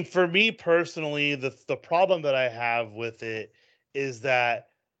 I mean, for me personally, the problem that I have with it is that,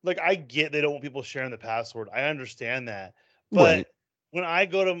 like, I get they don't want people sharing the password. I understand that, but Right. when I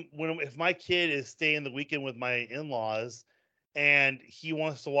go to when if my kid is staying the weekend with my in-laws and he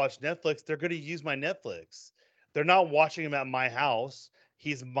wants to watch Netflix, they're going to use my Netflix. They're not watching him at my house.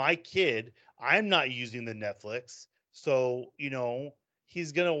 He's my kid. I'm not using the Netflix, so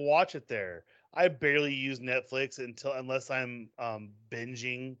he's gonna watch it there. I barely use Netflix unless I'm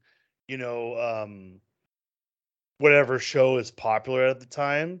binging, you know, whatever show is popular at the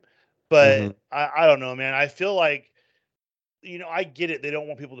time. Hmm. But I don't know, man. I feel like, I get it. They don't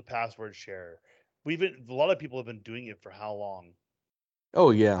want people to password share. A lot of people have been doing it for how long?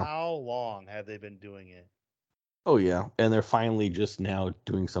 Oh yeah. How long have they been doing it? Oh yeah. And they're finally just now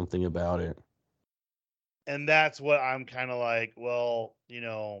doing something about it. And that's what I'm kind of like, well,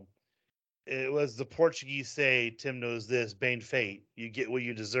 it was the Portuguese say, Tim knows this, bane fate. You get what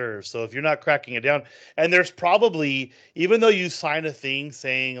you deserve. So if you're not cracking it down, and there's probably, even though you sign a thing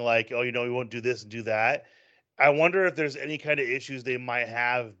saying like, oh, we won't do this and do that, I wonder if there's any kind of issues they might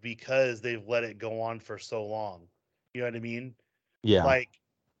have because they've let it go on for so long. You know what I mean? Yeah.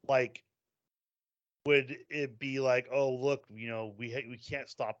 Like would it be like, oh look, we can't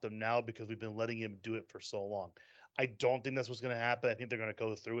stop them now because we've been letting him do it for so long. I don't think that's what's going to happen. I think they're going to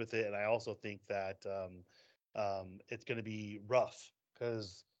go through with it, and I also think that it's going to be rough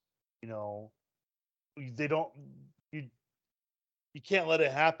because you know they don't you you can't let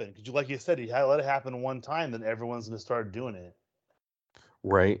it happen because like you said, you let it happen one time, then everyone's going to start doing it.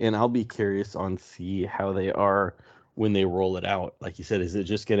 Right. And I'll be curious on see how they are when they roll it out. Like you said, is it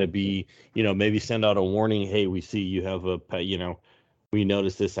just going to be, maybe send out a warning, hey, we see you have we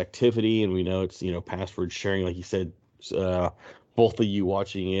notice this activity and we know it's, password sharing, like you said, uh, both of you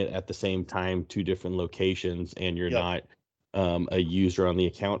watching it at the same time, two different locations, and you're Yep. not a user on the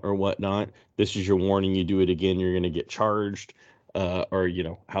account or whatnot. This is your warning. You do it again, you're going to get charged, or,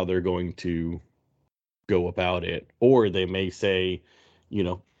 how they're going to go about it. Or they may say,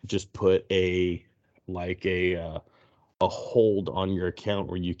 just put a hold on your account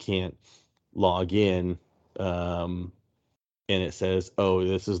where you can't log in, um, and it says, oh,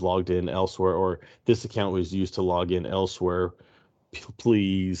 this is logged in elsewhere, or this account was used to log in elsewhere.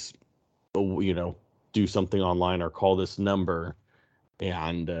 Please, do something online or call this number,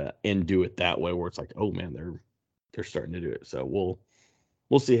 and do it that way, where it's like, oh man, they're starting to do it. So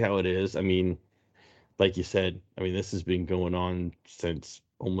we'll see how it is. I mean, like you said, I mean, this has been going on since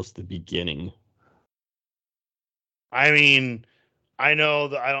almost the beginning. I mean, I know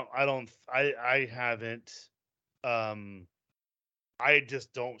that I haven't. Um, I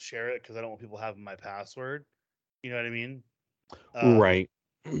just don't share it because I don't want people having my password. You know what I mean? Um, Right.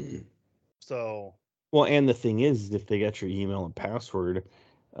 so Well, and the thing is, if they got your email and password,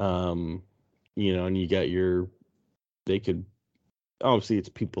 um, and you got they could, obviously it's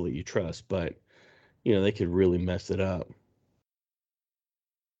people that you trust, but they could really mess it up.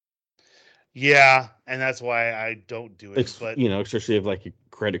 yeah, and that's why I don't do it. But Especially if like a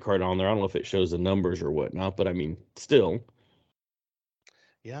credit card on there. I don't know if it shows the numbers or whatnot, but I mean, still.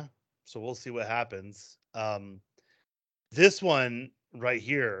 yeah, so we'll see what happens. This one right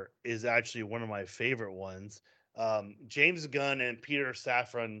here is actually one of my favorite ones. James Gunn and Peter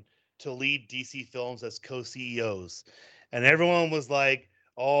Safran to lead DC Films as co-CEOs, and everyone was like,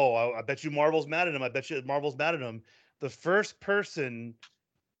 "Oh, I bet you Marvel's mad at him. I bet you Marvel's mad at him." The first person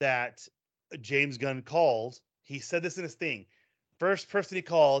that James Gunn called, he said this in his thing. First person he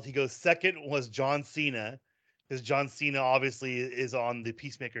called, he goes, second was John Cena, because John Cena obviously is on the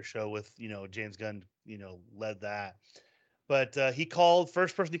Peacemaker show with, James Gunn, led that. But he called,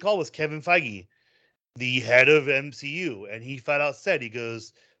 first person he called was Kevin Feige, the head of MCU. And he flat out said,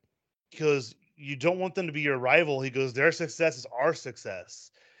 because you don't want them to be your rival. He goes, their success is our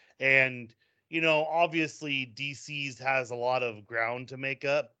success. And, obviously DC's has a lot of ground to make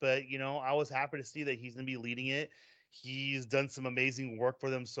up, but, I was happy to see that he's going to be leading it. He's done some amazing work for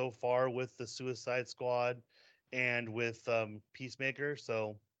them so far with the Suicide Squad and with Peacemaker.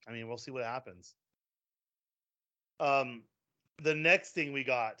 So, I mean, we'll see what happens. Um, the next thing we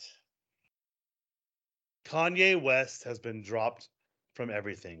got, Kanye West has been dropped from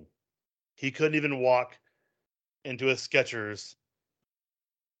everything. He couldn't even walk into a Skechers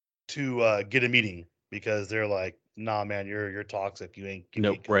to get a meeting because they're like, "Nah, man, you're toxic. You Nope.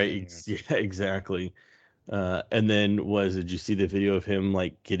 ain't coming in Right. here." Yeah, exactly. And then did you see the video of him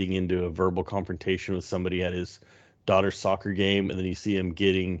like getting into a verbal confrontation with somebody at his daughter's soccer game, and then you see him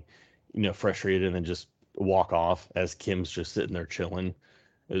getting, frustrated and then just walk off as Kim's just sitting there chilling.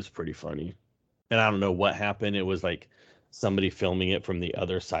 It was pretty funny. And I don't know what happened. It was like somebody filming it from the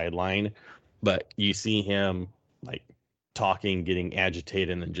other sideline, but you see him like talking, getting agitated,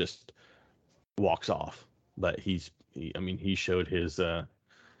 and then just walks off. But I mean, he showed his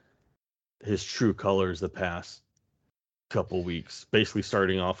true colors the past couple weeks. Basically,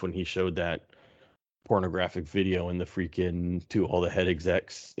 starting off when he showed that pornographic video in the freaking to all the head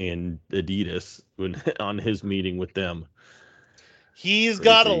execs in Adidas when on his meeting with them. He's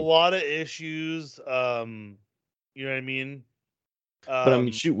got a Crazy. lot of issues. You know what I mean? But I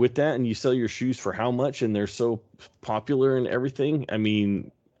mean, Um, shoot, with that, and you sell your shoes for how much, and they're so popular and everything. I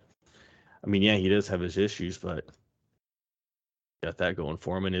mean, yeah, he does have his issues, but got that going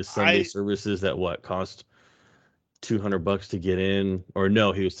for him. And his Sunday I services that what cost $200 to get in, or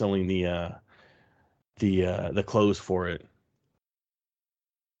no, he was selling the clothes for it.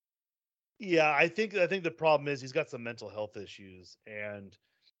 yeah, I think the problem is he's got some mental health issues, and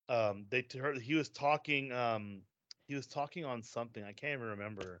he was talking on something I can't even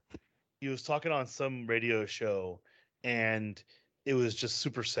remember. He was talking on some radio show, and it was just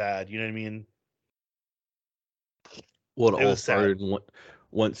super sad. You know what I mean? Well, it It all was sad. started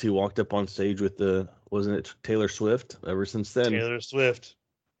once he walked up on stage with wasn't it Taylor Swift? Ever since then, Taylor Swift.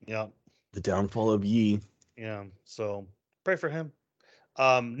 Yeah. the downfall of Yee. Yeah. So pray for him.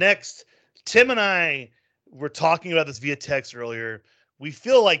 Next, Tim and I were talking about this via text earlier. We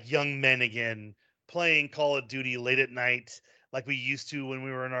feel like young men again, playing Call of Duty late at night like we used to when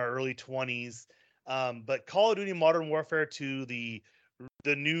we were in our early 20s. But Call of Duty Modern Warfare 2, the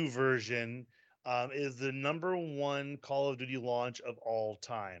new version, is the number one Call of Duty launch of all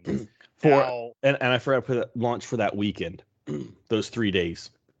time. For Now, and I forgot to put that launch for that weekend, those 3 days.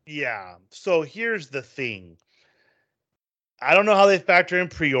 yeah. So here's the thing. I don't know how they factor in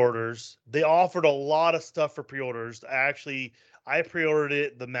pre-orders. They offered a lot of stuff for pre-orders. I pre-ordered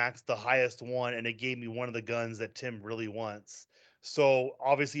it the highest one, and it gave me one of the guns that Tim really wants. So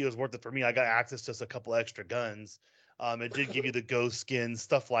obviously it was worth it for me. I got access to just a couple extra guns. It did give you the ghost skin,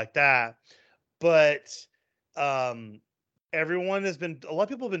 stuff like that. But um, everyone a lot of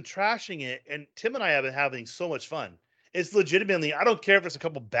people have been trashing it, and Tim and I have been having so much fun. It's legitimately, I don't care if there's a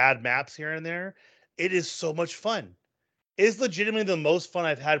couple bad maps here and there. It is so much fun. It's legitimately the most fun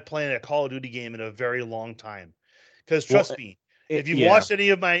I've had playing a Call of Duty game in a very long time. Because Well, trust me, yeah, if you've watched any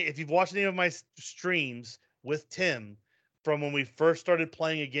of my streams with Tim from when we first started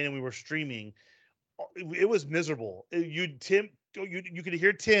playing again and we were streaming, it was miserable. You could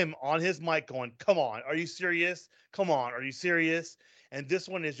hear Tim on his mic going, "Come on, are you serious? Come on, are you serious?" And this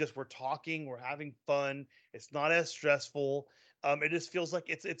one is just we're talking, we're having fun. It's not as stressful. It just feels like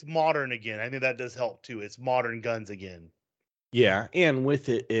it's modern again. I think that does help too. It's modern guns again. yeah, and with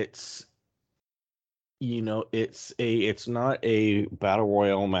it, it's not a battle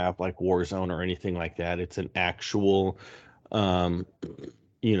royale map like Warzone or anything like that. It's an actual, um,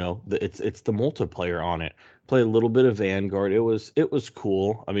 it's the multiplayer on it. Play a little bit of Vanguard. It was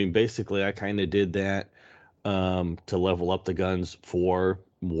cool. I mean, basically, I kind of did that to level up the guns for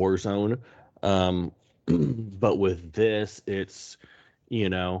Warzone. Um, but with this, it's you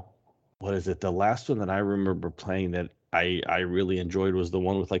know, what is it? The last one that I remember playing that I really enjoyed was the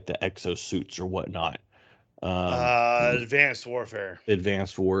one with like the exosuits or whatnot. Um, Advanced Warfare.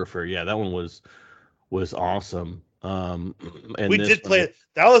 Advanced Warfare. Yeah, that one was awesome. We And this did one, play.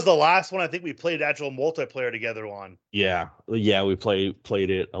 That was the last one I think we played actual multiplayer together on. yeah, we played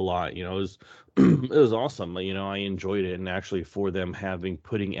it a lot. It was it was awesome. I enjoyed it, and actually for them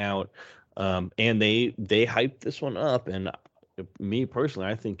putting out, and they hyped this one up, and me personally,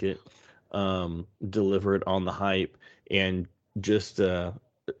 I think it delivered on the hype, and just to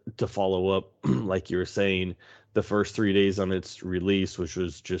follow up, like you were saying, the first 3 days on its release, which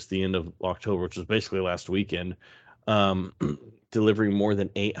was just the end of October, which was basically last weekend, um, delivering more than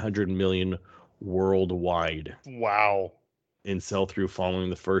 800 million worldwide Wow. in sell through following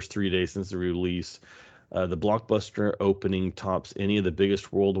the first 3 days since the release. The blockbuster opening tops any of the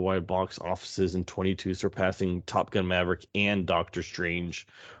biggest worldwide box offices in 22, surpassing Top Gun Maverick and Doctor Strange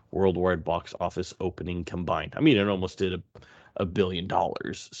worldwide box office opening combined. I mean, it almost did $1 billion.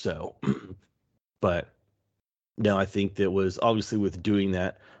 So, but no, I think that was obviously with doing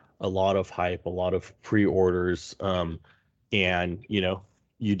that, a lot of hype, a lot of pre-orders. And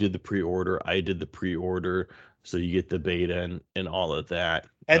you did the pre-order, I did the pre-order, so you get the beta and all of that.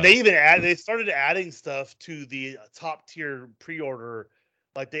 And they started adding stuff to the top tier pre-order.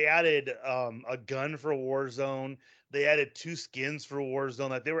 Like they added a gun for Warzone. They added 2 skins for Warzone.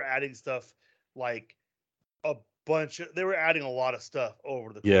 Like they were adding stuff like a they were adding a lot of stuff over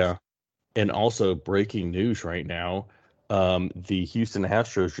the course. Yeah. And also breaking news right now, the Houston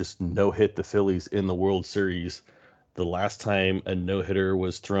Astros just no hit the Phillies in the World Series. The last time a no hitter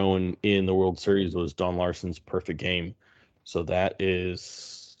was thrown in the World Series was Don Larson's perfect game. So that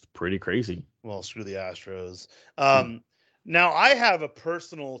is pretty crazy. Well, screw the Astros. Now I have a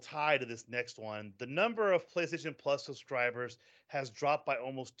personal tie to this next one. The number of PlayStation Plus subscribers has dropped by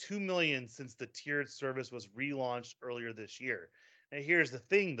almost 2 million since the tiered service was relaunched earlier this year. Now here's the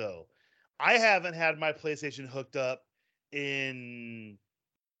thing though. I haven't had my PlayStation hooked up in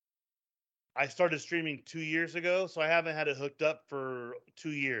I started streaming 2 years ago, so I haven't had it hooked up for 2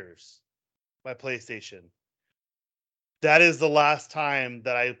 years. My PlayStation. That is the last time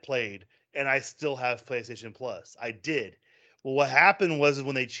that I played, and I still have PlayStation Plus. I did. Well, what happened was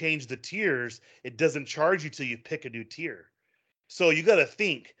when they changed the tiers, it doesn't charge you till you pick a new tier. So you got to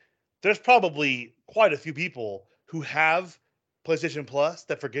think there's probably quite a few people who have PlayStation Plus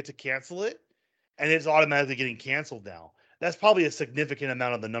that forget to cancel it, and it's automatically getting canceled now. That's probably a significant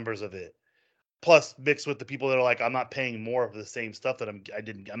amount of the numbers of it. Plus, mixed with the people that are like, I'm not paying more for the same stuff that I'm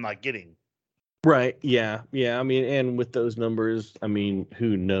not getting. Right. Yeah. Yeah. I mean, and with those numbers, I mean,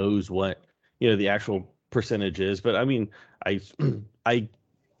 who knows what, the actual percentage is, but I mean, I I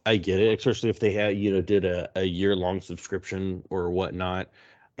I get it, especially if they had, did a year-long subscription or whatnot.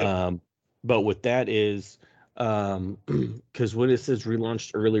 Yep. Um, but with that is, because when it says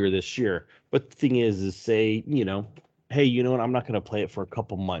relaunched earlier this year, but the thing is say, hey, you know what, I'm not going to play it for a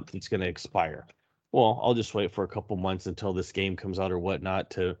couple months. It's going to expire. Well, I'll just wait for a couple months until this game comes out or whatnot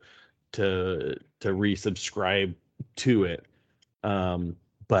to resubscribe to it.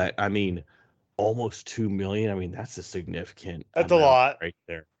 But I mean, almost 2 million. I mean, that's a significant That's a amount lot. right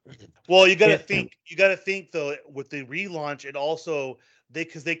there. Well, you got to And, think. You got to think though. With the relaunch, it also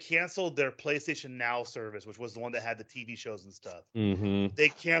because they canceled their PlayStation Now service, which was the one that had the TV shows and stuff. mm-hmm. They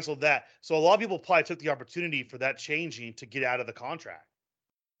canceled that, so a lot of people probably took the opportunity for that changing to get out of the contract.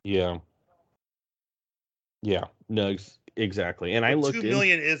 Yeah. Yeah. No, exactly. And I But looked 2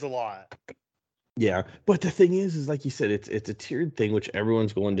 million is a lot. yeah, but the thing is like you said, it's a tiered thing, which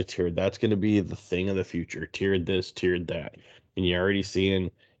everyone's going to tiered. That's going to be the thing of the future. Tiered this, tiered that, and you're already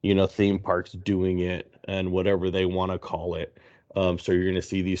seeing, theme parks doing it and whatever they want to call it. So you're going to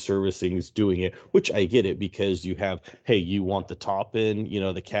see these servicings doing it, which I get it because you have, hey, you want the top end,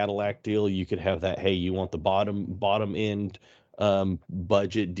 the Cadillac deal. You could have that. Hey, you want the bottom end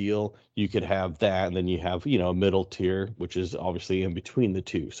budget deal, you could have that, and then you have a middle tier, which is obviously in between the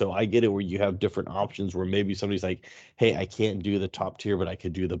two. So I get it where you have different options where maybe somebody's like, hey, I can't do the top tier, but I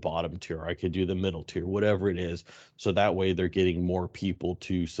could do the bottom tier, or I could do the middle tier, whatever it is. So that way they're getting more people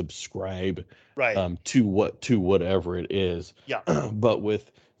to subscribe Right. to whatever it is. Yeah. But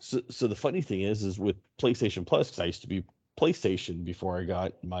so the funny thing is with PlayStation Plus, because I used to be PlayStation before I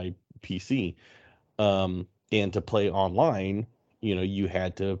got my PC, and to play online, you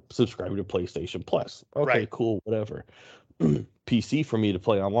had to subscribe to PlayStation Plus. Okay, Right. cool, whatever. PC for me to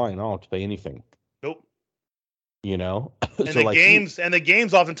play online, I don't have to pay anything. Nope. So And the like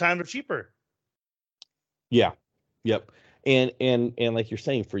games oftentimes are cheaper. yeah, yep. And like you're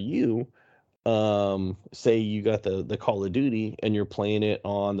saying, for you, say you got the Call of Duty and you're playing it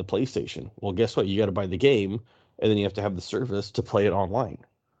on the PlayStation. Well, guess what? You got to buy the game, and then you have to have the service to play it online.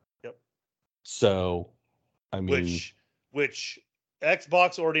 Yep. So, I mean, Which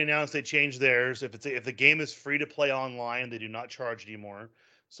Xbox already announced they changed theirs. If the game is free to play online, they do not charge anymore.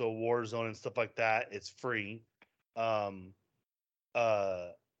 So Warzone and stuff like that, it's free. Um, uh,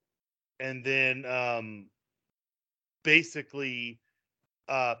 and then basically,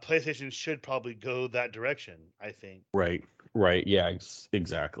 PlayStation should probably go that direction. I think. right, yeah,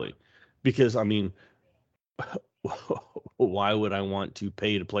 exactly. Because I mean, why would I want to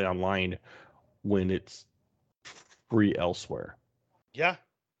pay to play online when it's free elsewhere? Yeah.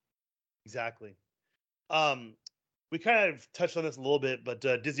 Exactly. Um, we kind of touched on this a little bit, but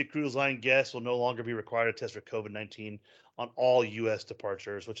Disney Cruise Line guests will no longer be required to test for COVID-19 on all U.S.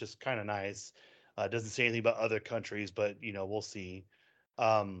 departures, which is kind of nice. Doesn't say anything about other countries, but we'll see.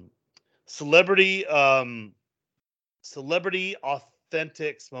 Um, celebrity, celebrity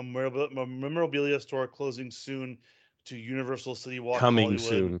authentics memorabilia store closing soon to Universal City Walk Coming Hollywood.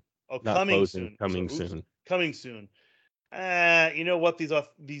 soon, Oh, not coming closing, soon. So, coming oops, soon. coming soon. You know what?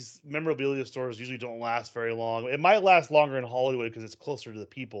 These memorabilia stores usually don't last very long. It might last longer in Hollywood because it's closer to the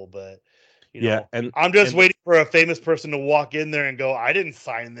people, but Yeah, and I'm just and the, waiting for a famous person to walk in there and go, "I didn't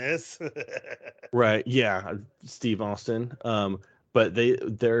sign this." right, yeah, Steve Austin. But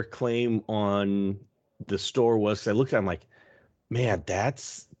their claim on the store was, I looked at, I'm like, man,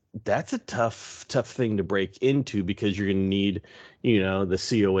 that's a tough thing to break into because you're going to need, the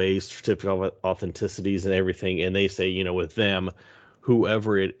COAs, certificate of authenticities and everything. And they say, with them,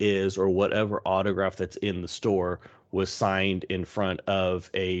 whoever it is or whatever autograph that's in the store was signed in front of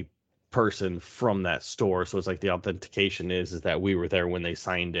a person from that store. So it's like the authentication is that we were there when they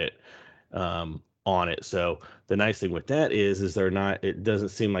signed it on it. So the nice thing with that is they're not, it doesn't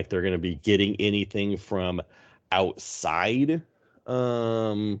seem like they're going to be getting anything from outside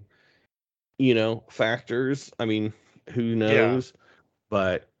um factors. I mean, who Yeah, knows?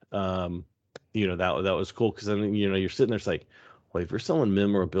 But that was cool because then you're sitting there, it's like, well, if you're selling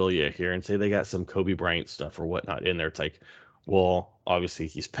memorabilia here and say they got some Kobe Bryant stuff or whatnot in there, it's like, well, obviously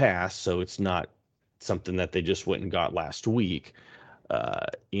he's passed, so it's not something that they just went and got last week.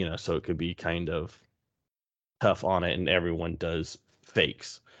 So it could be kind of tough on it, and everyone does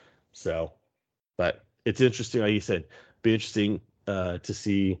fakes. So, but it's interesting, like you said, be interesting to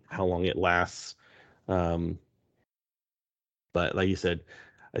see how long it lasts. Um, but like you said,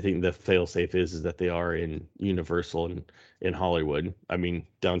 I think the fail safe is that they are in Universal and in Hollywood. I mean,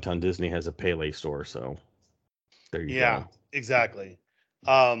 Downtown Disney has a Pele store, so there you yeah, go. exactly.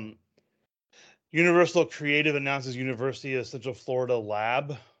 Um, Universal Creative announces University of Central Florida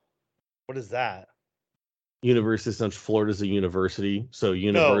Lab. What is that? University, since Florida's a university, so No,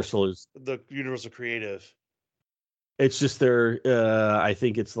 Universal is. the Universal Creative. It's just their. I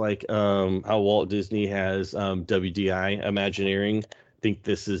think it's like how Walt Disney has WDI Imagineering. I think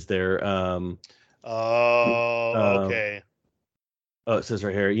this is their. Oh, Um, okay. oh, it says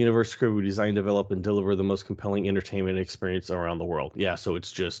right here, Universal Crew will design, develop, and deliver the most compelling entertainment experience around the world. Yeah, so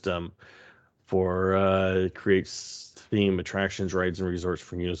it's just for creates theme attractions, rides, and resorts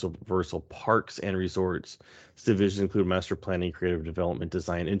for Universal Parks and Resorts. Its divisions include master planning, creative development,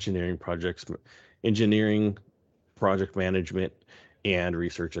 design, engineering, project management, and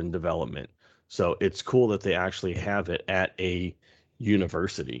research and development. So it's cool that they actually have it at a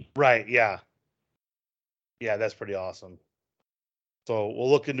university. Right, yeah. Yeah, that's pretty awesome. So we'll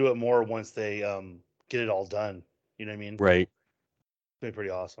look into it more once they get it all done. You know what I mean? Right. It's gonna be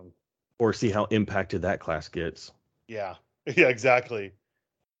pretty awesome. Or see how impacted that class gets. Yeah. Yeah, exactly.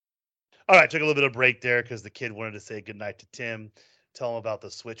 All right, took a little bit of break there because the kid wanted to say goodnight to Tim, tell him about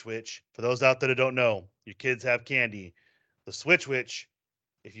the Switch Witch. For those out there that don't know, your kids have candy. The Switch Witch,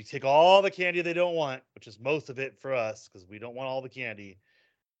 if you take all the candy they don't want, which is most of it for us, because we don't want all the candy,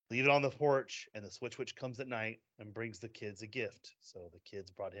 leave it on the porch, and the Switch Witch comes at night and brings the kids a gift. So the kids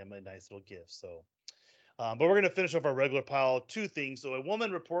brought him a nice little gift. So, but we're going to finish off our regular pile. Two things. So a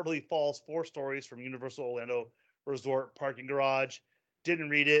woman reportedly falls 4 stories from Universal Orlando Resort parking garage. Didn't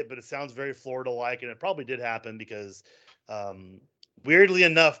read it, but it sounds very Florida-like, and it probably did happen because, um, weirdly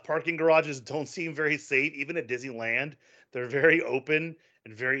enough, parking garages don't seem very safe, even at Disneyland. They're very open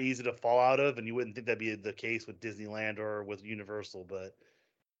and very easy to fall out of, and you wouldn't think that'd be the case with Disneyland or with Universal, but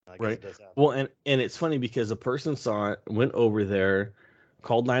I guess Right. it does happen. Well, and it's funny because a person saw it, went over there,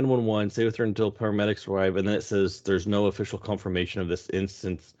 called 911, stayed with her until paramedics arrived, and then it says there's no official confirmation of this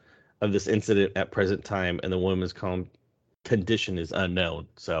incident at present time, and the woman's condition is unknown.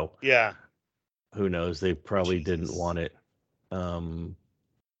 So Yeah. who knows? They probably didn't Jesus. want it um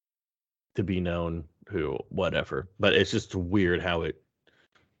to be known who whatever. But it's just weird how it,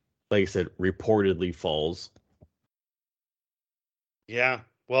 like I said, reportedly falls. Yeah.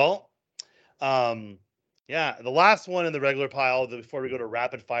 Well, um, yeah. The last one in the regular pile before we go to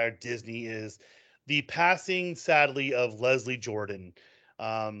rapid fire Disney is the passing, sadly, of Leslie Jordan.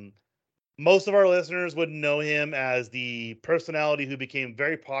 Um, most of our listeners would know him as the personality who became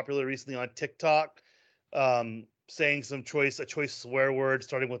very popular recently on TikTok, saying a choice swear word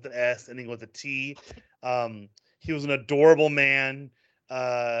starting with an S, ending with a T. He was an adorable man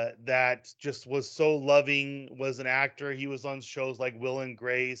that just was so loving. Was an actor. He was on shows like Will and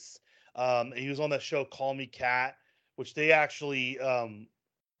Grace. He was on that show Call Me Cat, which they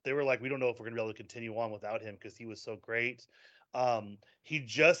were like, we don't know if we're gonna be able to continue on without him because he was so great. He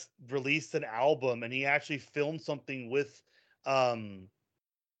just released an album and he actually filmed something with um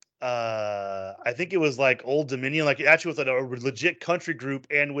I think it was like Old Dominion, like it actually was like a legit country group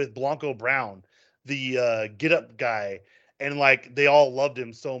and with Blanco Brown, the get up guy, and like they all loved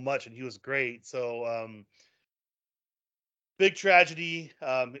him so much and he was great. So big tragedy.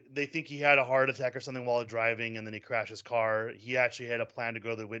 They think he had a heart attack or something while driving, and then he crashed his car. He actually had a plan to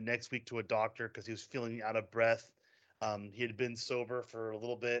go the next week to a doctor because he was feeling out of breath. He had been sober for a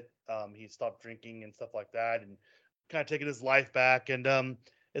little bit. He stopped drinking and stuff like that, and kind of taking his life back. And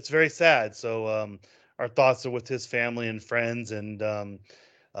it's very sad. So our thoughts are with his family and friends. And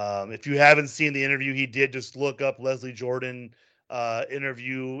if you haven't seen the interview he did, just look up Leslie Jordan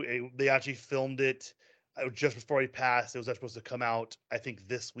interview. They actually filmed it just before he passed. It was supposed to come out, I think,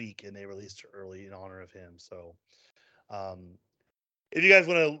 this week, and they released it early in honor of him. So, um, if you guys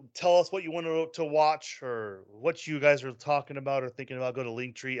want to tell us what you want to watch or what you guys are talking about or thinking about, go to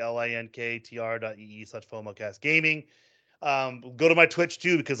Linktree, linktr.ee/FOMOcast Gaming. Go to my Twitch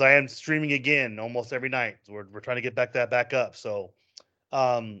too because I am streaming again almost every night. We're trying to get back up. So,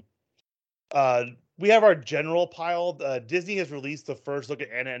 um, uh, we have our general pile. Disney has released the first look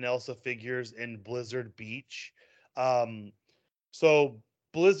at Anna and Elsa figures in Blizzard Beach. Um, so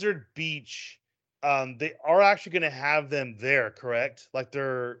Blizzard Beach, they are actually going to have them there, correct? Like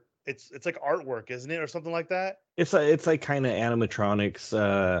it's like artwork, isn't it, or something like that? It's like kind of animatronics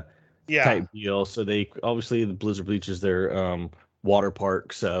Yeah. type deal. So they obviously the Blizzard Beach is their water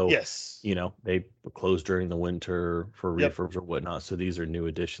park. So Yes. they close during the winter for Yep. refurbs or whatnot. So these are new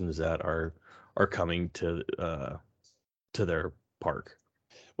additions that are coming to their park.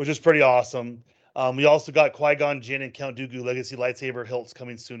 Which is pretty awesome. We also got Qui Gon Jinn and Count Dooku Legacy lightsaber hilts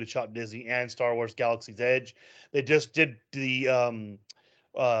coming soon to Chop Disney and Star Wars Galaxy's Edge. They just did the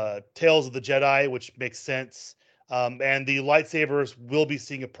Tales of the Jedi, which makes sense. And the lightsabers will be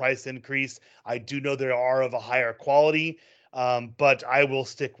seeing a price increase. I do know they are of a higher quality, but I will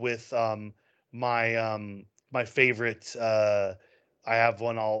stick with my favorite. I have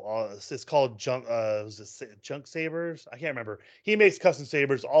one. It's called Junk. Was it Junk Sabers? I can't remember. He makes custom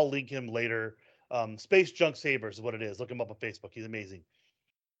sabers. I'll link him later. Space Junk Sabers is what it is. Look him up on Facebook. He's amazing.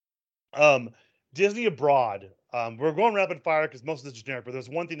 Um, Disney Abroad. We're going rapid fire because most of this is generic, but there's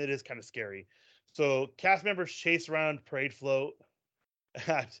one thing that is kind of scary. So cast members chase around parade float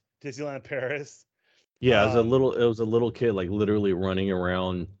at Disneyland Paris. Yeah, Um, it was a little kid like literally running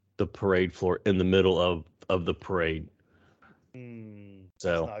around the parade floor in the middle of the parade.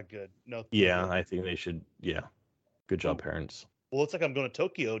 that's So not good. No, no yeah, good. I think they should. Yeah, good job, Ooh, parents. well, looks like I'm going to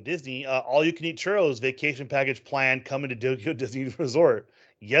Tokyo Disney. All you can eat churros vacation package plan coming to Tokyo Disney Resort.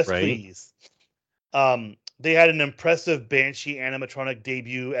 Yes, Right? please. They had an impressive Banshee animatronic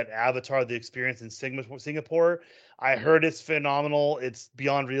debut at Avatar: The Experience in Singapore. I heard it's phenomenal. It's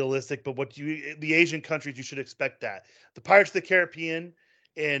beyond realistic, but the Asian countries, you should expect that. The Pirates of the Caribbean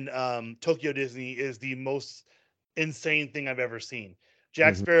in Tokyo Disney is the most insane thing I've ever seen.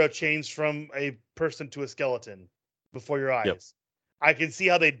 Jack Hmm. Sparrow changed from a person to a skeleton before your Yep. eyes. I can see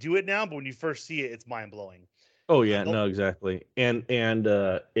how they do it now, but when you first see it, it's mind blowing. Oh yeah, no, exactly. And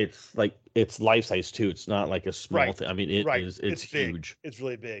it's like it's life size too. It's not like a small Right. thing. I mean, Right. it's It's big. huge. It's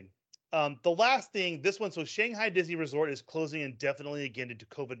really big. The last thing, this one, so Shanghai Disney Resort is closing indefinitely again due to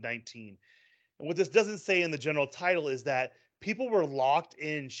COVID-19. And what this doesn't say in the general title is that people were locked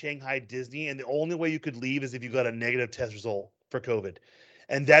in Shanghai Disney, and the only way you could leave is if you got a negative test result for COVID.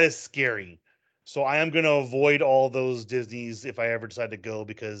 And that is scary. So I am going to avoid all those Disneys if I ever decide to go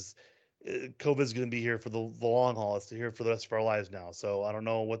because COVID is going to be here for the long haul. It's here for the rest of our lives now. So I don't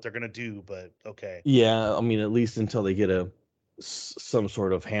know what they're going to do, but okay. Yeah, I mean, at least until they get some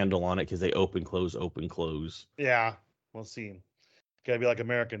sort of handle on it because they open, close. Yeah, we'll see. Gotta be like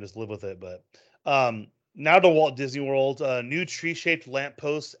American, just live with it. But now to Walt Disney World, new tree-shaped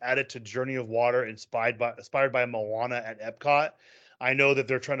lampposts added to Journey of Water, inspired by Moana at Epcot. I know that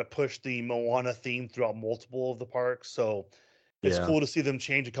they're trying to push the Moana theme throughout multiple of the parks, so it's Yeah, cool to see them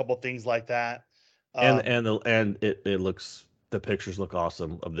change a couple things like that. and Um, it looks the pictures look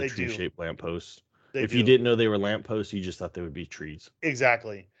awesome of the they tree do, shaped lampposts. they If you do didn't know they were lampposts, you just thought they would be trees.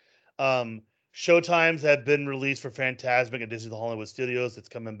 exactly. Um, Showtimes have been released for Fantasmic at Disney Hollywood Studios. It's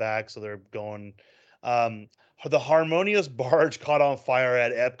coming back, so they're going. Um, the Harmonious Barge caught on fire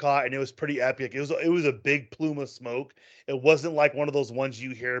at Epcot, and it was pretty epic. It was a big plume of smoke. It wasn't like one of those ones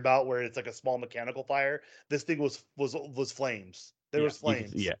you hear about where it's like a small mechanical fire. This thing was flames. There Yeah, was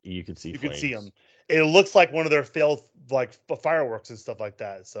flames. you could see You could see flames. them. It looks like one of their failed like fireworks and stuff like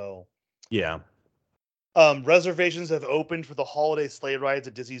that. So Yeah, reservations have opened for the holiday sleigh rides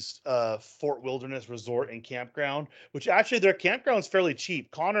at Disney's Fort Wilderness Resort and Campground, which actually their campground's fairly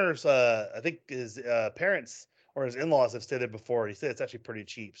cheap. Connor's, I think his parents or his in-laws have stayed there before. He said it's actually pretty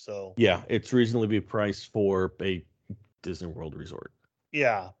cheap. So yeah, it's reasonably priced for a Disney World resort.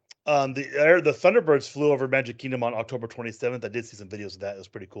 yeah, the Thunderbirds flew over Magic Kingdom on October 27th. I did see some videos of that. It was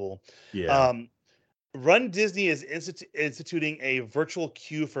pretty cool. Yeah, Um, Run Disney is instituting a virtual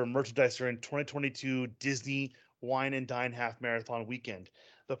queue for merchandise during 2022 Disney Wine and Dine Half Marathon weekend.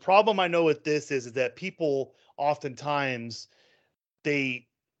 The problem I know with this is that people oftentimes they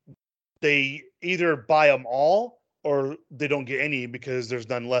they either buy them all or they don't get any because there's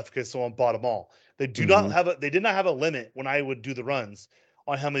none left because someone bought them all. hmm They did not have a limit when I would do the runs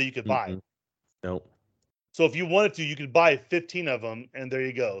on how many you could buy. nope. So if you wanted to, you could buy 15 of them, and there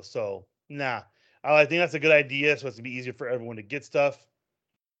you go. So nah, I think that's a good idea. So it's gonna be easier for everyone to get stuff,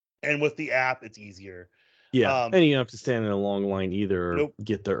 and with the app, it's easier. Yeah, Um, and you don't have to stand in a long line either, or nope,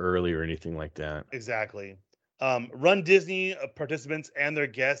 get there early or anything like that. exactly. Run Disney participants and their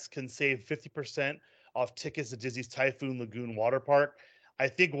guests can save 50% off tickets to Disney's Typhoon Lagoon water park. I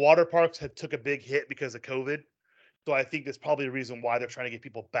think water parks had took a big hit because of COVID. So I think that's probably a reason why they're trying to get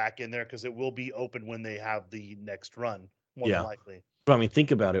people back in there because it will be open when they have the next run, more than Yeah, likely. but I mean,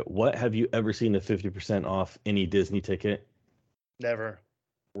 think about it. What have you ever seen a 50% off any Disney ticket? Never.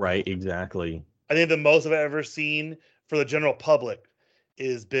 Right, exactly. I think the most I've ever seen for the general public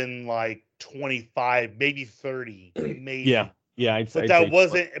has been like 25, maybe 30, Yeah, maybe. yeah, But I'd that say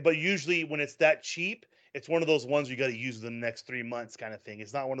 20. wasn't, but usually when it's that cheap, it's one of those ones you got to use the next 3 months kind of thing.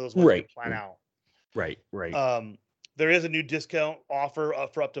 It's not one of those ones you can Right, plan out. right. Um, there is a new discount offer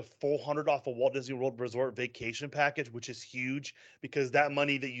for up to 400 off a Walt Disney World Resort vacation package, which is huge because that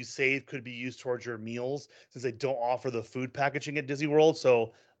money that you save could be used towards your meals since they don't offer the food packaging at Disney World.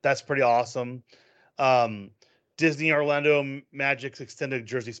 So that's pretty awesome. Um, Disney Orlando Magic's extended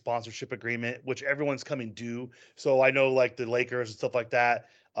jersey sponsorship agreement, which everyone's coming due. So I know like the Lakers and stuff like that,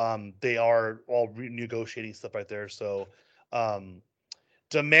 they are all renegotiating stuff right there. So um,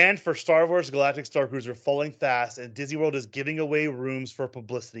 Demand for Star Wars Galactic Star Cruiser falling fast, and Disney World is giving away rooms for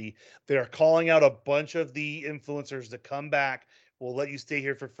publicity. They are calling out a bunch of the influencers to come back. We'll let you stay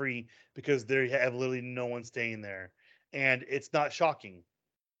here for free because they have literally no one staying there. And it's not shocking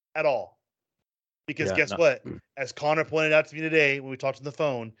at all. Because Yeah, guess no, what? As Connor pointed out to me today when we talked on the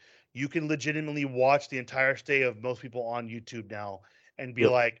phone, you can legitimately watch the entire stay of most people on YouTube now and be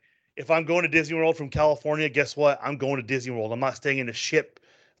yep, like, if I'm going to Disney World from California, guess what? I'm going to Disney World. I'm not staying in a ship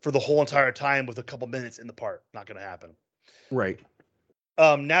for the whole entire time with a couple minutes in the park. Not going to happen. right.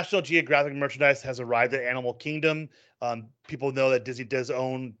 National Geographic merchandise has arrived at Animal Kingdom. People know that Disney does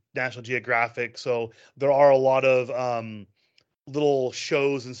own National Geographic, so there are a lot of little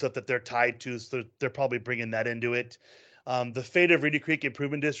shows and stuff that they're tied to, so they're probably bringing that into it. The fate of Reedy Creek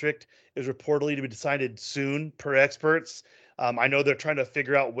Improvement District is reportedly to be decided soon, per experts. I know they're trying to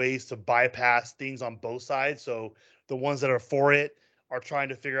figure out ways to bypass things on both sides. So the ones that are for it are trying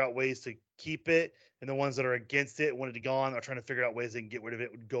to figure out ways to keep it, and the ones that are against it, want it gone, are trying to figure out ways they can get rid of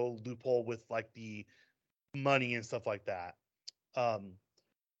it, go loophole with like the money and stuff like that. Um,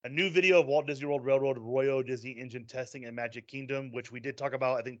 a new video of Walt Disney World Railroad Royo Disney engine testing in Magic Kingdom, which we did talk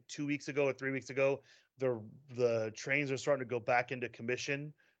about, I think 2 weeks ago or 3 weeks ago. The trains are starting to go back into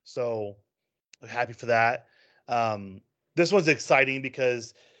commission, so happy for that. This one's exciting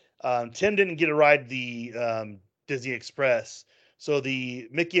because Tim didn't get to ride the Disney Express, so the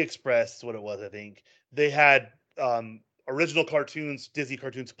Mickey Express is what it was. I think they had original cartoons, Disney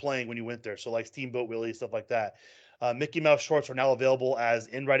cartoons playing when you went there, so like Steamboat Willie, stuff like that. Mickey Mouse shorts are now available as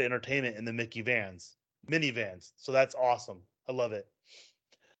in-ride entertainment in the Mickey vans, minivans. So that's awesome. I love it.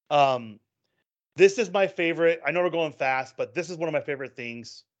 Um, this is my favorite. I know we're going fast, but this is one of my favorite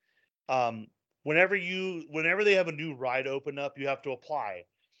things. Um, whenever they have a new ride open up, you have to apply,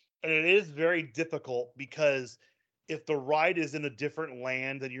 and it is very difficult because if the ride is in a different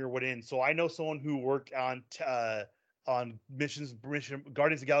land than you're within. So I know someone who worked on Mission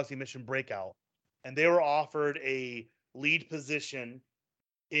Guardians of the Galaxy Mission Breakout, and they were offered a lead position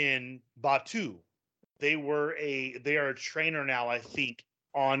in Batu. They are a trainer now, I think,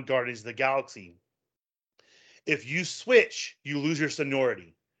 on Guardians of the Galaxy. If you switch, you lose your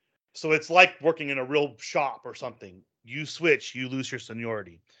seniority. So it's like working in a real shop or something. You switch, you lose your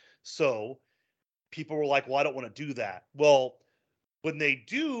seniority. So people were like, well, I don't want to do that. Well, when they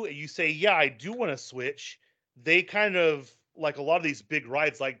do, and you say, yeah, I do want to switch, they kind of, like a lot of these big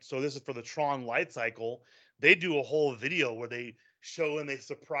rides, like, so this is for the Tron Light Cycle, they do a whole video where they show and they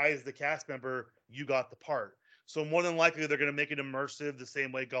surprise the cast member, you got the part. So more than likely, they're going to make it immersive the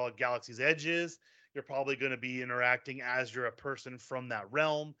same way Galaxy's Edge is. You're probably going to be interacting as you're a person from that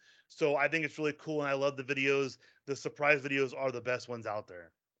realm. So I think it's really cool, and I love the videos. The surprise videos are the best ones out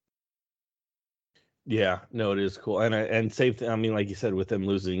there. Yeah, no, it is cool, and same thing. I mean, like you said, with them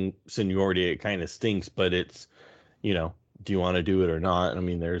losing seniority, it kind of stinks, but it's, do you want to do it or not? I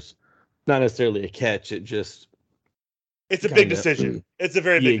mean, there's not necessarily a catch. It just It's a big decision. It's a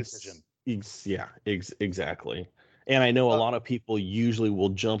very big decision. Exactly. And I know a lot of people usually will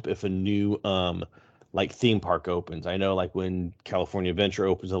jump if a new like theme park opens. I know like when California Adventure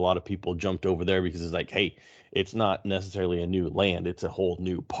opens, a lot of people jumped over there because it's like, hey, it's not necessarily a new land, it's a whole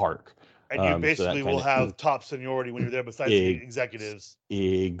new park. And you basically will have top seniority when you're there besides the executives.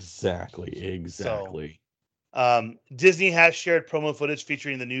 Exactly. So, Disney has shared promo footage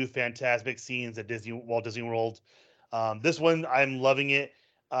featuring the new Fantasmic scenes at Walt Disney World. This one, I'm loving it.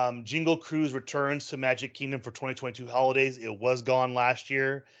 Jingle Cruise returns to Magic Kingdom for 2022 holidays. It was gone last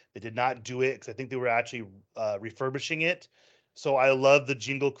year. They did not do it because I think they were actually refurbishing it. So I love the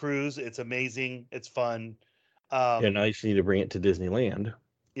Jingle Cruise. It's amazing. It's fun. And I just need to bring it to Disneyland.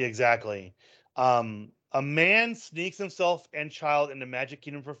 Exactly. A man sneaks himself and child into Magic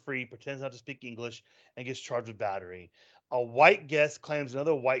Kingdom for free, pretends not to speak English, and gets charged with battery. A white guest claims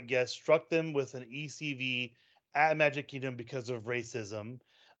another white guest struck them with an ECV at Magic Kingdom because of racism.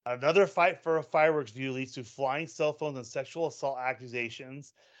 Another fight for a fireworks view leads to flying cell phones and sexual assault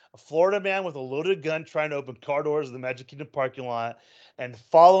accusations. A Florida man with a loaded gun trying to open car doors of the Magic Kingdom parking lot. And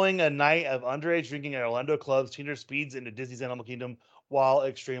following a night of underage drinking at Orlando clubs, teenager speeds into Disney's Animal Kingdom while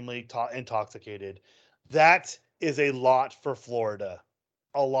extremely intoxicated. That is a lot for Florida.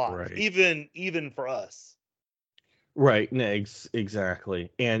 A lot. Right. Even for us. Right. No,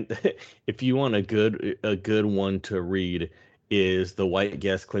 exactly. And if you want a good one to read, is the white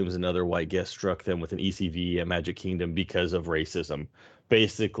guest claims another white guest struck them with an ECV at Magic Kingdom because of racism.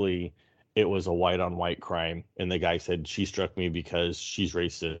 Basically, it was a white on white crime, and the guy said she struck me because she's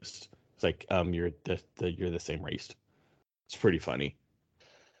racist. It's like you're the same race. It's pretty funny.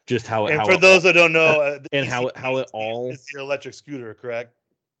 Just how for those that don't know, and how it all is your electric scooter, correct?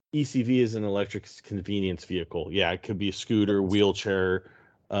 ECV is an electric convenience vehicle. Yeah, it could be a scooter, wheelchair,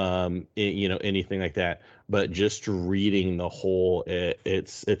 anything like that. But just reading the whole,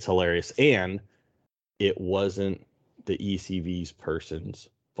 it's hilarious, and it wasn't the ECV's person's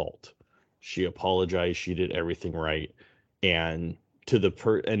fault. She apologized. She did everything right, and to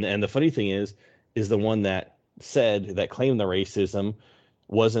the and the funny thing is the one that claimed the racism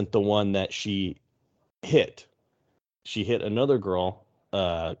wasn't the one that she hit. She hit another girl,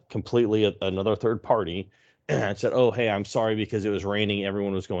 completely another third party, and said, "Oh, hey, I'm sorry because it was raining.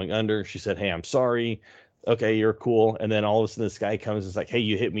 Everyone was going under." She said, "Hey, I'm sorry. Okay, you're cool." And then all of a sudden, this guy comes and is like, "Hey,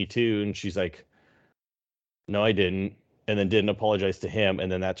 you hit me too." And she's like, "No, I didn't." And then didn't apologize to him.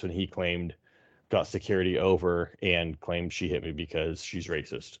 And then that's when he claimed, got security over and claimed she hit me because she's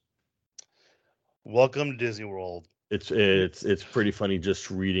racist. Welcome to Disney World. It's pretty funny just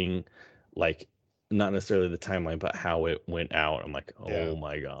reading, like, not necessarily the timeline, but how it went out. I'm like, Yeah. oh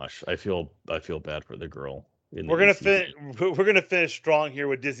my gosh, I feel bad for the girl in the We're gonna ECV. we're gonna finish strong here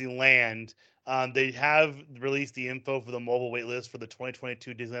with Disneyland. They have released the info for the mobile wait list for the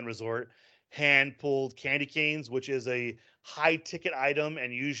 2022 Disneyland Resort hand pulled candy canes, which is a high ticket item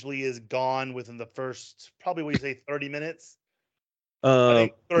and usually is gone within the first probably what do you say 30 minutes. I Um,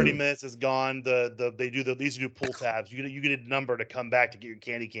 think 30 minutes is gone. They used to do pull tabs. You get a number to come back to get your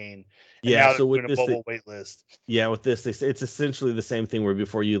candy cane, and yeah. now they're So with doing a this, mobile wait list. with this, they say it's essentially the same thing where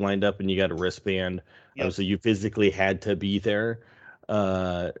before you lined up and you got a wristband, Yep. so you physically had to be there.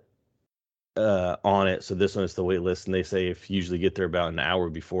 Uh, on it. So this one is the wait list, and they say if you usually get there about an hour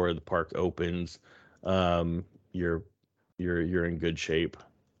before the park opens, um, you're you're in good shape.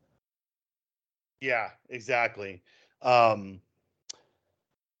 Yeah, exactly. Um,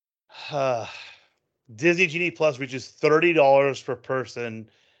 Disney Genie Plus reaches $30 per person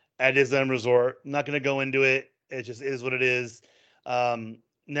at Disneyland Resort. I'm not going to go into it. It just is what it is.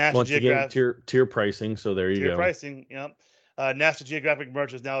 National Once again, Geographic tier pricing. So there you tier go. pricing. Yep. National Geographic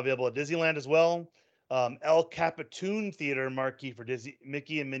merch is now available at Disneyland as well. El Capitan Theater marquee for Disney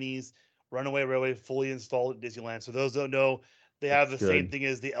Mickey and Minnie's Runaway Railway fully installed at Disneyland. So those don't know, they have Looks the same good, thing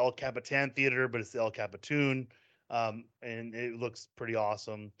as the El Capitan Theater, but it's the El Capitan, and it looks pretty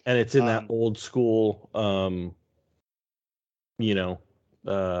awesome. and it's in that Um, old school, you know,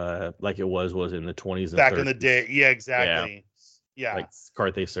 like it was in the 20s and Back in the 30s. day, yeah, Yeah, exactly, yeah, like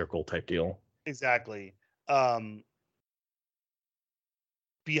Carthay Circle type deal. exactly. Um,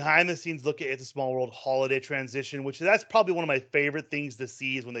 Behind the scenes look at It's a Small World holiday transition, which that's probably one of my favorite things to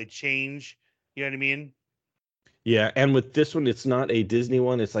see is when they change. You know what I mean? Yeah, and with this one, it's not a Disney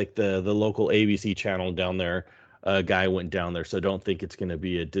one. It's like the local ABC channel down there. A guy went down there, so don't think it's going to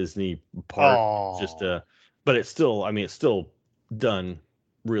be a Disney park. It's just Oh, but it's still, I mean, it's still done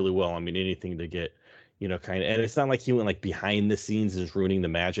really well. I mean, anything to get, kind of, and it's not like he went like behind the scenes is ruining the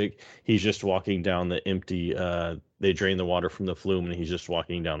magic. He's just walking down the empty. They drain the water from the flume, and he's just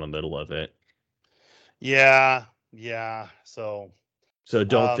walking down the middle of it. yeah, yeah. So, So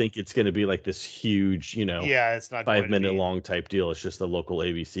don't um, think it's going to be like this huge, yeah, it's not going to 5 minute be. long type deal. It's just the local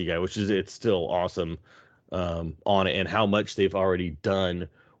ABC guy, which is it's still awesome on it, and how much they've already done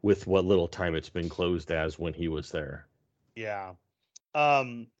with what little time it's been closed as when he was there. Yeah.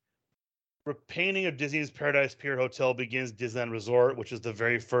 Um, Repainting of Disney's Paradise Pier Hotel begins Disneyland Resort, which is the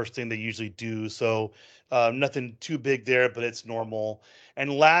very first thing they usually do. So nothing too big there, but it's normal.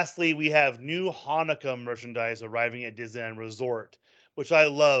 And lastly, we have new Hanukkah merchandise arriving at Disneyland Resort, which I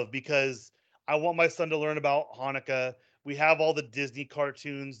love because I want my son to learn about Hanukkah. We have all the Disney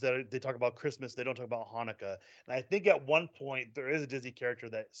cartoons they talk about Christmas. They don't talk about Hanukkah. And I think at one point there is a Disney character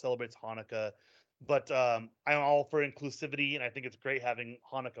that celebrates Hanukkah, but I'm all for inclusivity, and I think it's great having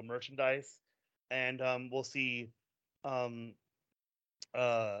Hanukkah merchandise. And um,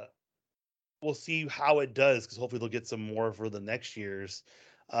 uh, we'll see how it does because hopefully they'll get some more for the next year's.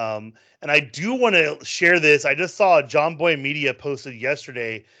 And I do want to share this. I just saw John Boy Media posted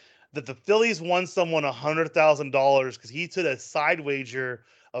yesterday that the Phillies won someone $100,000 because he took a side wager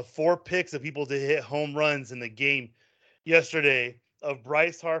of 4 picks of people to hit home runs in the game yesterday of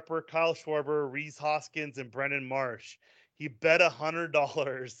Bryce Harper, Kyle Schwarber, Reese Hoskins, and Brendan Marsh. He bet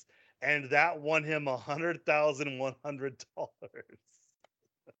 $100, and that won him $100,100.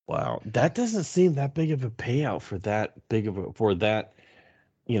 Wow, that doesn't seem that big of a payout for that big of a for that.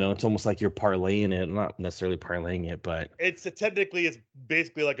 It's almost like you're parlaying it, not necessarily parlaying it, but It's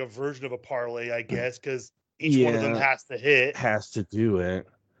basically like a version of a parlay, I guess, because each one of them yeah, has to hit. has to do it.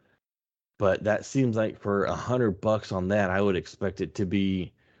 But that seems like for $100 on that, I would expect it to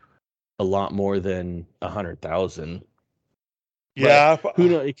be a lot more than 100,000. But Yeah, who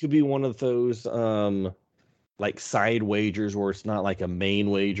knows? It could be one of those. like side wagers where it's not like a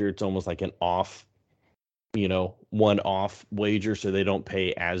main wager. It's almost like an off, one-off wager, so they don't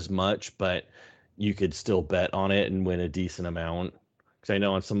pay as much, but you could still bet on it and win a decent amount. Because I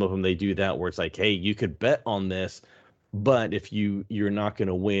know on some of them they do that where it's like, hey, you could bet on this, but if you're not going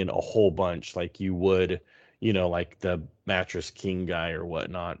to win a whole bunch like you would, like the Mattress King guy or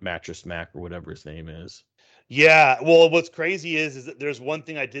whatnot, Mattress Mac or whatever his name is. Yeah, well, what's crazy is that there's one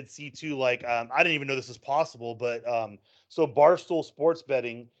thing I did see too. Like, I didn't even know this was possible, but so Barstool Sports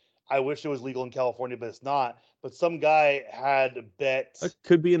betting. I wish it was legal in California, but it's not. But some guy had bet. It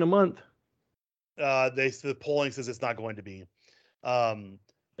could be in a month. The polling says it's not going to be. You But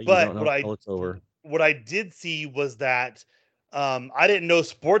don't know until it's over. What I did see was that I didn't know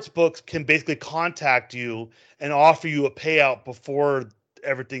sports books can basically contact you and offer you a payout before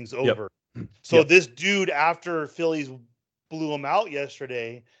everything's over. So this dude, after Phillies blew him out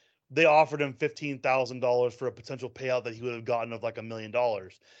yesterday, they offered him $15,000 for a potential payout that he would have gotten of like $1 million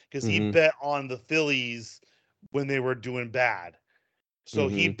because he bet on the Phillies when they were doing bad. So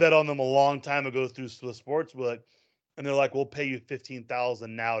he bet on them a long time ago through the sports book, and they're like, "We'll pay you $15,000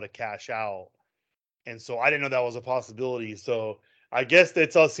 now to cash out." And so I didn't know that was a possibility. So I guess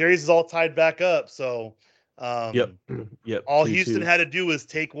it's all series is all tied back up. So Yep. all Houston had to do was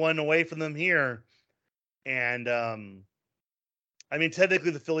take one away from them here. And I mean,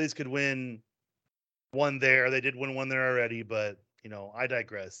 technically the Phillies could win one there. They did win one there already, but I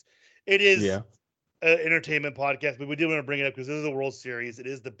digress. It is an entertainment podcast, but we did want to bring it up because this is the World Series. It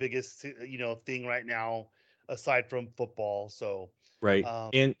is the biggest, thing right now aside from football. So right.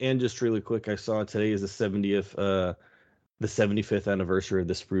 And just really quick, I saw today is the 75th anniversary of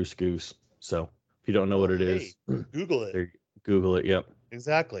the Spruce Goose. So if you don't know what it is, Google it. Google it. Yep.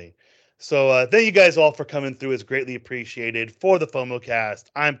 Exactly. So thank you guys all for coming through. It's greatly appreciated. For the FOMO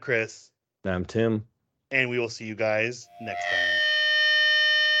cast, I'm Chris. I'm Tim. And we will see you guys next time.